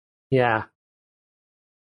instructions. Yeah.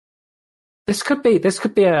 This could be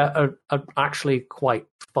a actually quite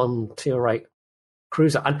fun tier 8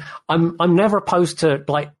 cruiser, and I'm never opposed to,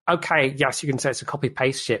 okay, yes, you can say it's a copy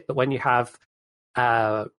paste ship, but when you have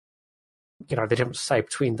the difference, say,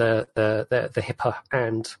 between the Hipper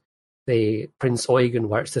and the Prince Eugen,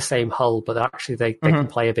 where it's the same hull, but actually they can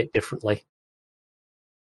play a bit differently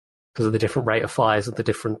because of the different rate of fires and the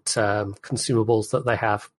different consumables that they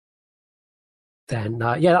have, then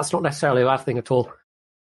that's not necessarily a bad thing at all.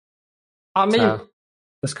 I mean,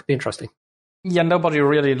 this could be interesting. Yeah, nobody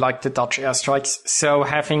really liked the Dutch airstrikes, so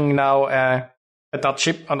having now a Dutch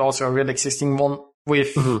ship and also a real existing one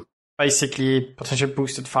with basically potential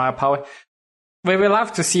boosted firepower, we will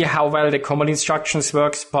have to see how well the combat instructions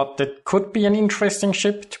works, but that could be an interesting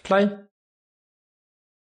ship to play.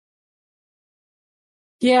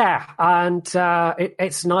 Yeah, and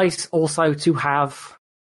it's nice also to have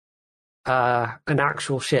an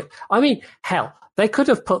actual ship. I mean, hell, they could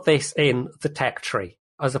have put this in the tech tree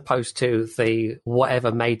as opposed to the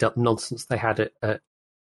whatever made-up nonsense they had at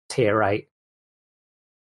Tier 8.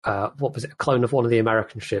 What was it, a clone of one of the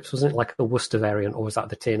American ships? Wasn't it like the Worcester variant, or was that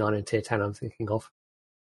the Tier 9 and Tier 10 I'm thinking of?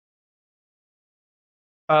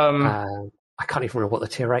 I can't even remember what the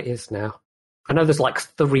Tier 8 is now. I know there's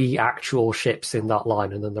 3 actual ships in that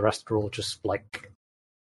line, and then the rest are all just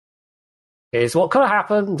here's what could have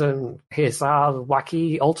happened, and here's our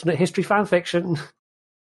wacky alternate history fan fiction,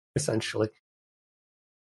 essentially.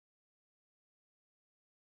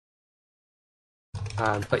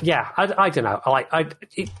 But yeah, I don't know.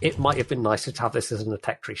 It might have been nicer to have this as an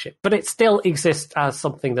attack tree ship, but it still exists as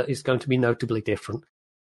something that is going to be notably different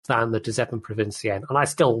than the Giuseppe Provincienne, and I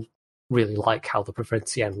still really like how the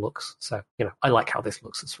Provincienne looks. So, I like how this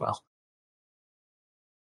looks as well.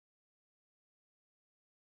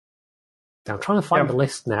 Now, I'm trying to find the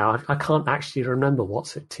list now. I can't actually remember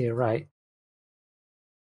what's at Tier 8.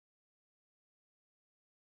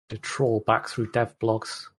 To trawl back through dev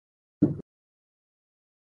blogs.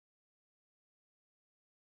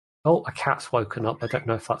 Oh, a cat's woken up. I don't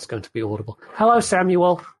know if that's going to be audible. Hello,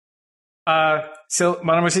 Samuel. So,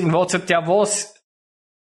 man was in WhatsApp,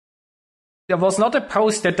 there was not a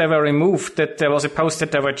post that they were removed, that there was a post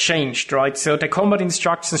that they were changed, right? So the combat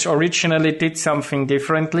instructions originally did something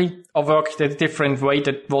differently, or worked a different way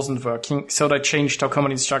that wasn't working, so they changed how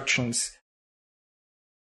combat instructions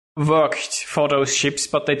worked for those ships,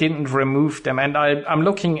 but they didn't remove them. And I'm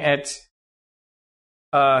looking at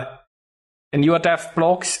the newer dev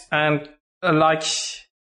blogs, and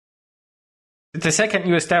the second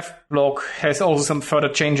newest dev blog has also some further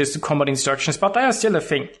changes to combat instructions, but they are still a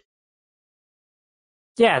thing.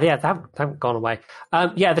 Yeah, they haven't gone away.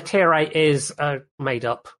 The Tier 8 is a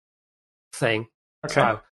made-up thing. Okay.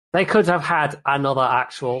 So they could have had another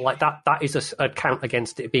actual, that is a count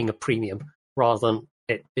against it being a premium rather than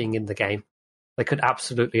it being in the game. They could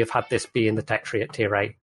absolutely have had this be in the tech tree at Tier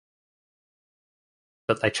 8.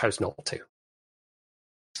 But they chose not to.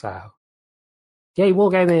 So, yay,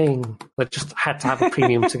 Wargaming! They just had to have a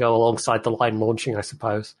premium to go alongside the line launching, I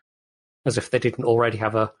suppose. As if they didn't already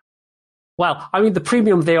have a... Well, I mean, the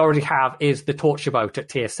premium they already have is the Torture Boat at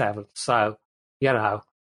Tier 7, so, Yeah.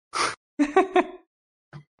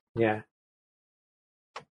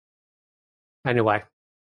 Anyway.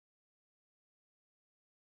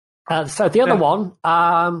 So the other one,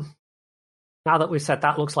 now that we've said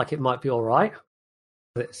that, looks like it might be all right.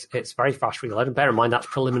 It's very fast reload, and bear in mind that's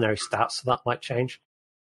preliminary stats, so that might change.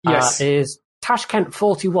 Yes. Is Tashkent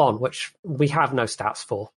 41, which we have no stats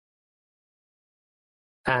for.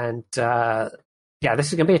 And this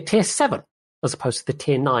is going to be a tier 7 as opposed to the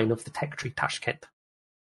tier 9 of the tech tree Tashkent.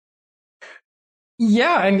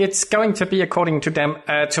 Yeah, and it's going to be, according to them,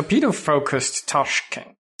 a torpedo-focused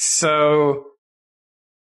Tashkent. So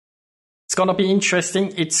it's going to be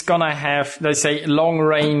interesting. It's going to have, they say, 9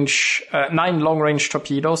 long-range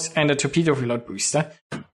torpedoes and a torpedo reload booster.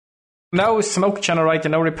 No smoke generator,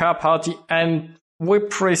 no repair party, and we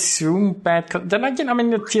presume bad... Then again, I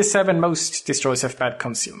mean, the tier 7, most destroyers have bad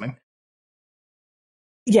concealment.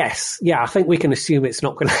 Yes, yeah, I think we can assume it's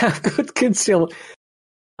not going to have good concealment.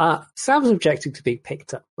 Sam's objecting to be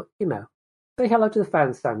picked up, but, say hello to the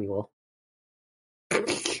fans, Samuel.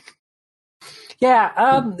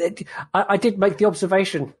 I did make the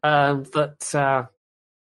observation that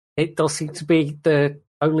it does seem to be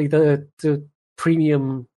only the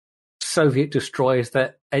premium Soviet destroyers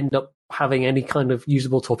that end up having any kind of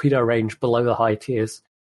usable torpedo range below the high tiers.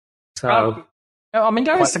 So, I mean,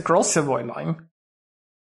 there is the Grossevoy line.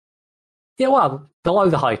 Yeah, well, below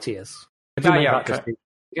the high tiers. I do make that okay. distinction.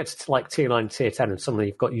 You get to like tier 9, tier 10, and suddenly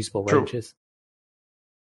you've got usable ranges.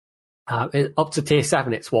 Up to tier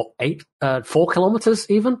 7, it's 4 kilometers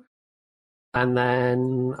even? And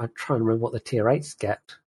then I'm trying to remember what the tier 8s get.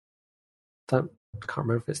 Can't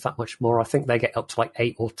remember if it's that much more. I think they get up to like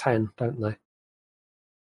 8 or 10, don't they?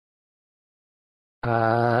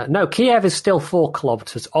 No, Kiev is still 4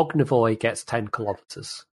 kilometers. Ognivoy gets 10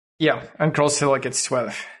 kilometers. Yeah, and Grossevoy gets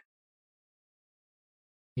 12.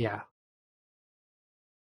 Yeah.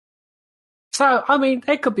 So, I mean,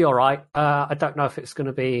 it could be all right. I don't know if it's going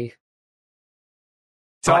to be...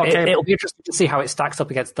 So it'll be interesting to see how it stacks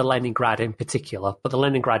up against the Leningrad in particular. But the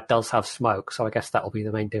Leningrad does have smoke, so I guess that'll be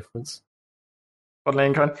the main difference. For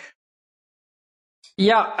Leningrad?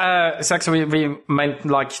 Yeah, it's actually, we meant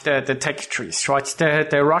like the tech trees, right?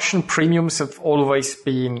 The Russian premiums have always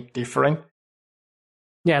been different.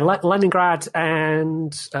 Yeah, Leningrad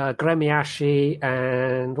and Gremyashi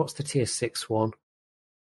and what's the tier 6 one?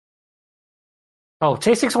 Oh,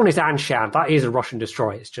 tier 6 one is Anshan. That is a Russian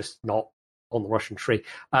destroyer. It's just not on the Russian tree.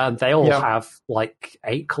 They all have like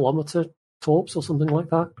 8 kilometer torps or something like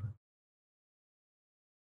that.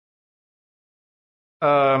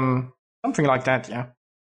 Something like that, yeah.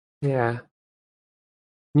 Yeah.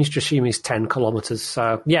 Nistrashimi is 10 kilometers,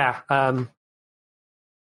 so yeah.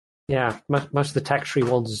 Most of the tech tree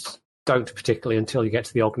ones don't particularly until you get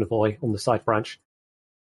to the Ognivoy on the side branch.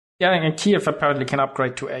 Yeah, and Kiev apparently can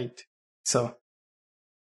upgrade to 8, so...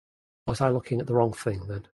 Was I looking at the wrong thing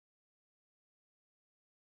then?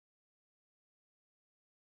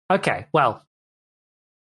 Okay, well,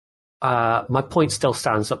 my point still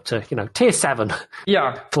stands up to, tier 7,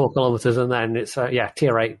 4 kilometers, and then it's,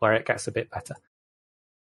 tier 8 where it gets a bit better.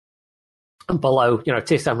 And below,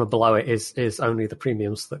 tier 7 and below it is only the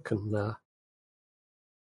premiums that can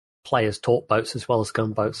play as torp boats as well as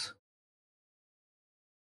gunboats.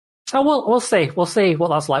 So we'll see. We'll see what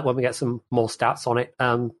that's like when we get some more stats on it.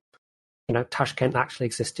 Tashkent actually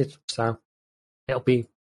existed, so it'll be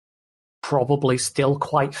probably still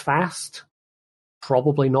quite fast.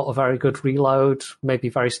 Probably not a very good reload. Maybe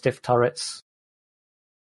very stiff turrets.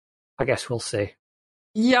 I guess we'll see.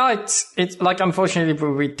 Yeah, it's like, unfortunately,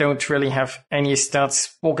 we don't really have any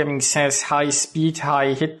stats. Wargaming says high speed,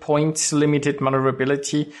 high hit points, limited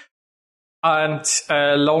maneuverability, and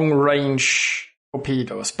long range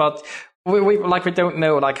torpedoes. But we don't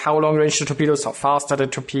know like how long range the torpedoes, how fast are the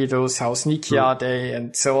torpedoes, how sneaky are they,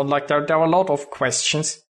 and so on. Like there are a lot of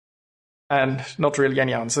questions and not really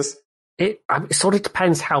any answers. It sort of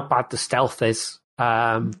depends how bad the stealth is.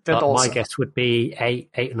 But my guess would be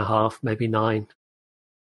 8, 8.5, maybe 9.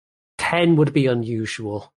 10 would be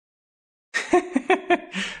unusual.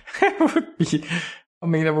 It would be. I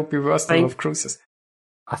mean, it would be worse than of cruises.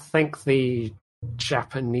 I think the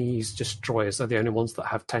Japanese destroyers are the only ones that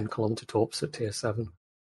have 10 kilometer torps at tier 7.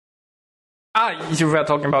 You were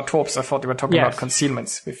talking about torps. I thought you were talking about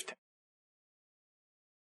concealments with 10.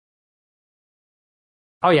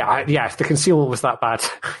 Oh yeah, if the concealment was that bad,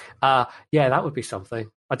 that would be something.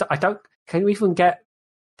 I don't. Can you even get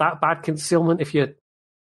that bad concealment if you're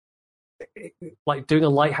like doing a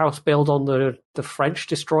lighthouse build on the French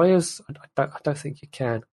destroyers? I don't think you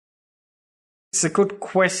can. It's a good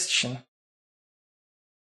question.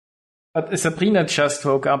 But Sabrina just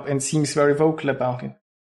woke up and seems very vocal about it.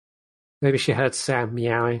 Maybe she heard Sam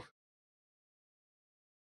meowing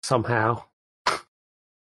somehow.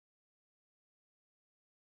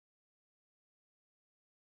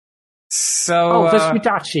 So, there's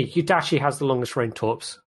Yudachi. Yudachi has the longest range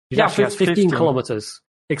torps. Yudachi has 15 kilometers,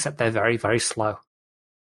 except they're very, very slow.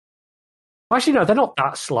 Actually, no, they're not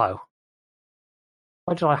that slow.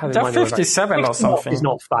 Why did I have they're 57 or something. It's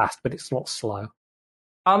not fast, but it's not slow.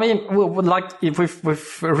 I mean, like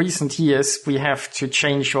with recent years, we have to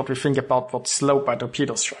change what we think about what's slow by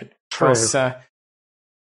torpedoes, right? Because there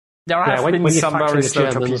have been some very slow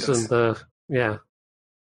torpedoes. Yeah.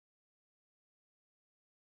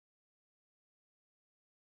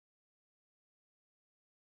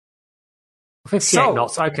 58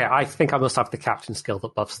 knots. Okay, I think I must have the captain skill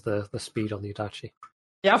that buffs the speed on the Yudachi.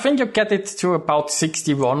 Yeah, I think you get it to about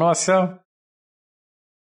 61 or so.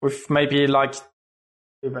 With maybe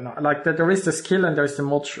there is the skill and there's the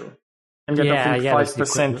module. And you get, I think,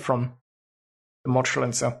 5% from the module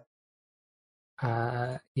and so.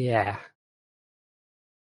 Yeah.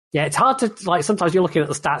 Yeah, it's hard to, sometimes you're looking at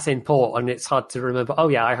the stats in port and it's hard to remember, oh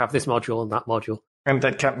yeah, I have this module and that module. And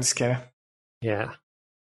that captain skill. Yeah.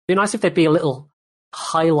 It'd be nice if there'd be a little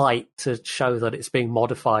highlight to show that it's being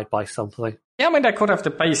modified by something. Yeah, I mean, they could have the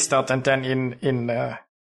base stat and then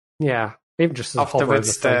yeah, even just as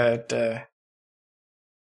afterwards the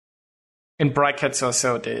in brackets or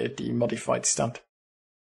so the modified stat.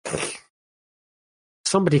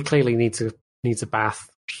 Somebody clearly needs a bath.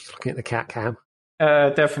 Just looking at the cat cam.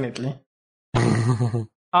 Definitely.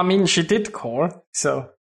 I mean, she did core,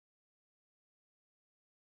 so.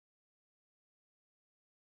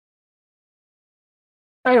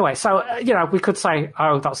 Anyway, so, we could say,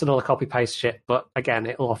 oh, that's another copy-paste shit, but again,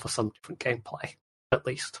 it'll offer some different gameplay, at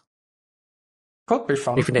least. Could be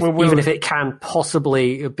fun. Even if it can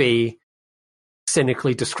possibly be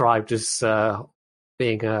cynically described as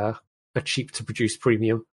being a cheap-to-produce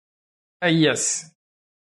premium. Yes.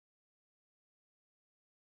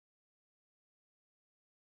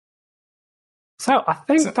 So I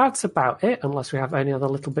think that's about it, unless we have any other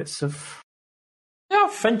little bits of... Yeah, I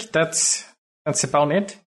think that's about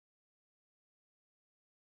it.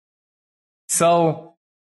 So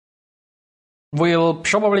we'll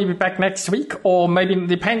probably be back next week, or maybe it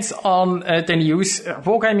depends on the news.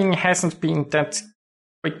 Wargaming hasn't been that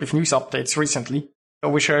quick with news updates recently,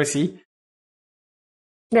 so we shall see.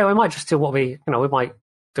 Yeah, we might just do what we might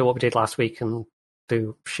do what we did last week and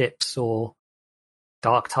do ships or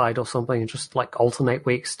Dark Tide or something, and just alternate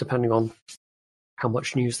weeks depending on how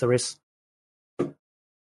much news there is.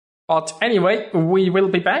 But anyway, we will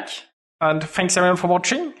be back, and thanks everyone for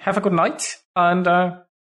watching. Have a good night, and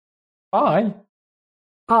bye.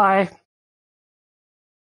 Bye.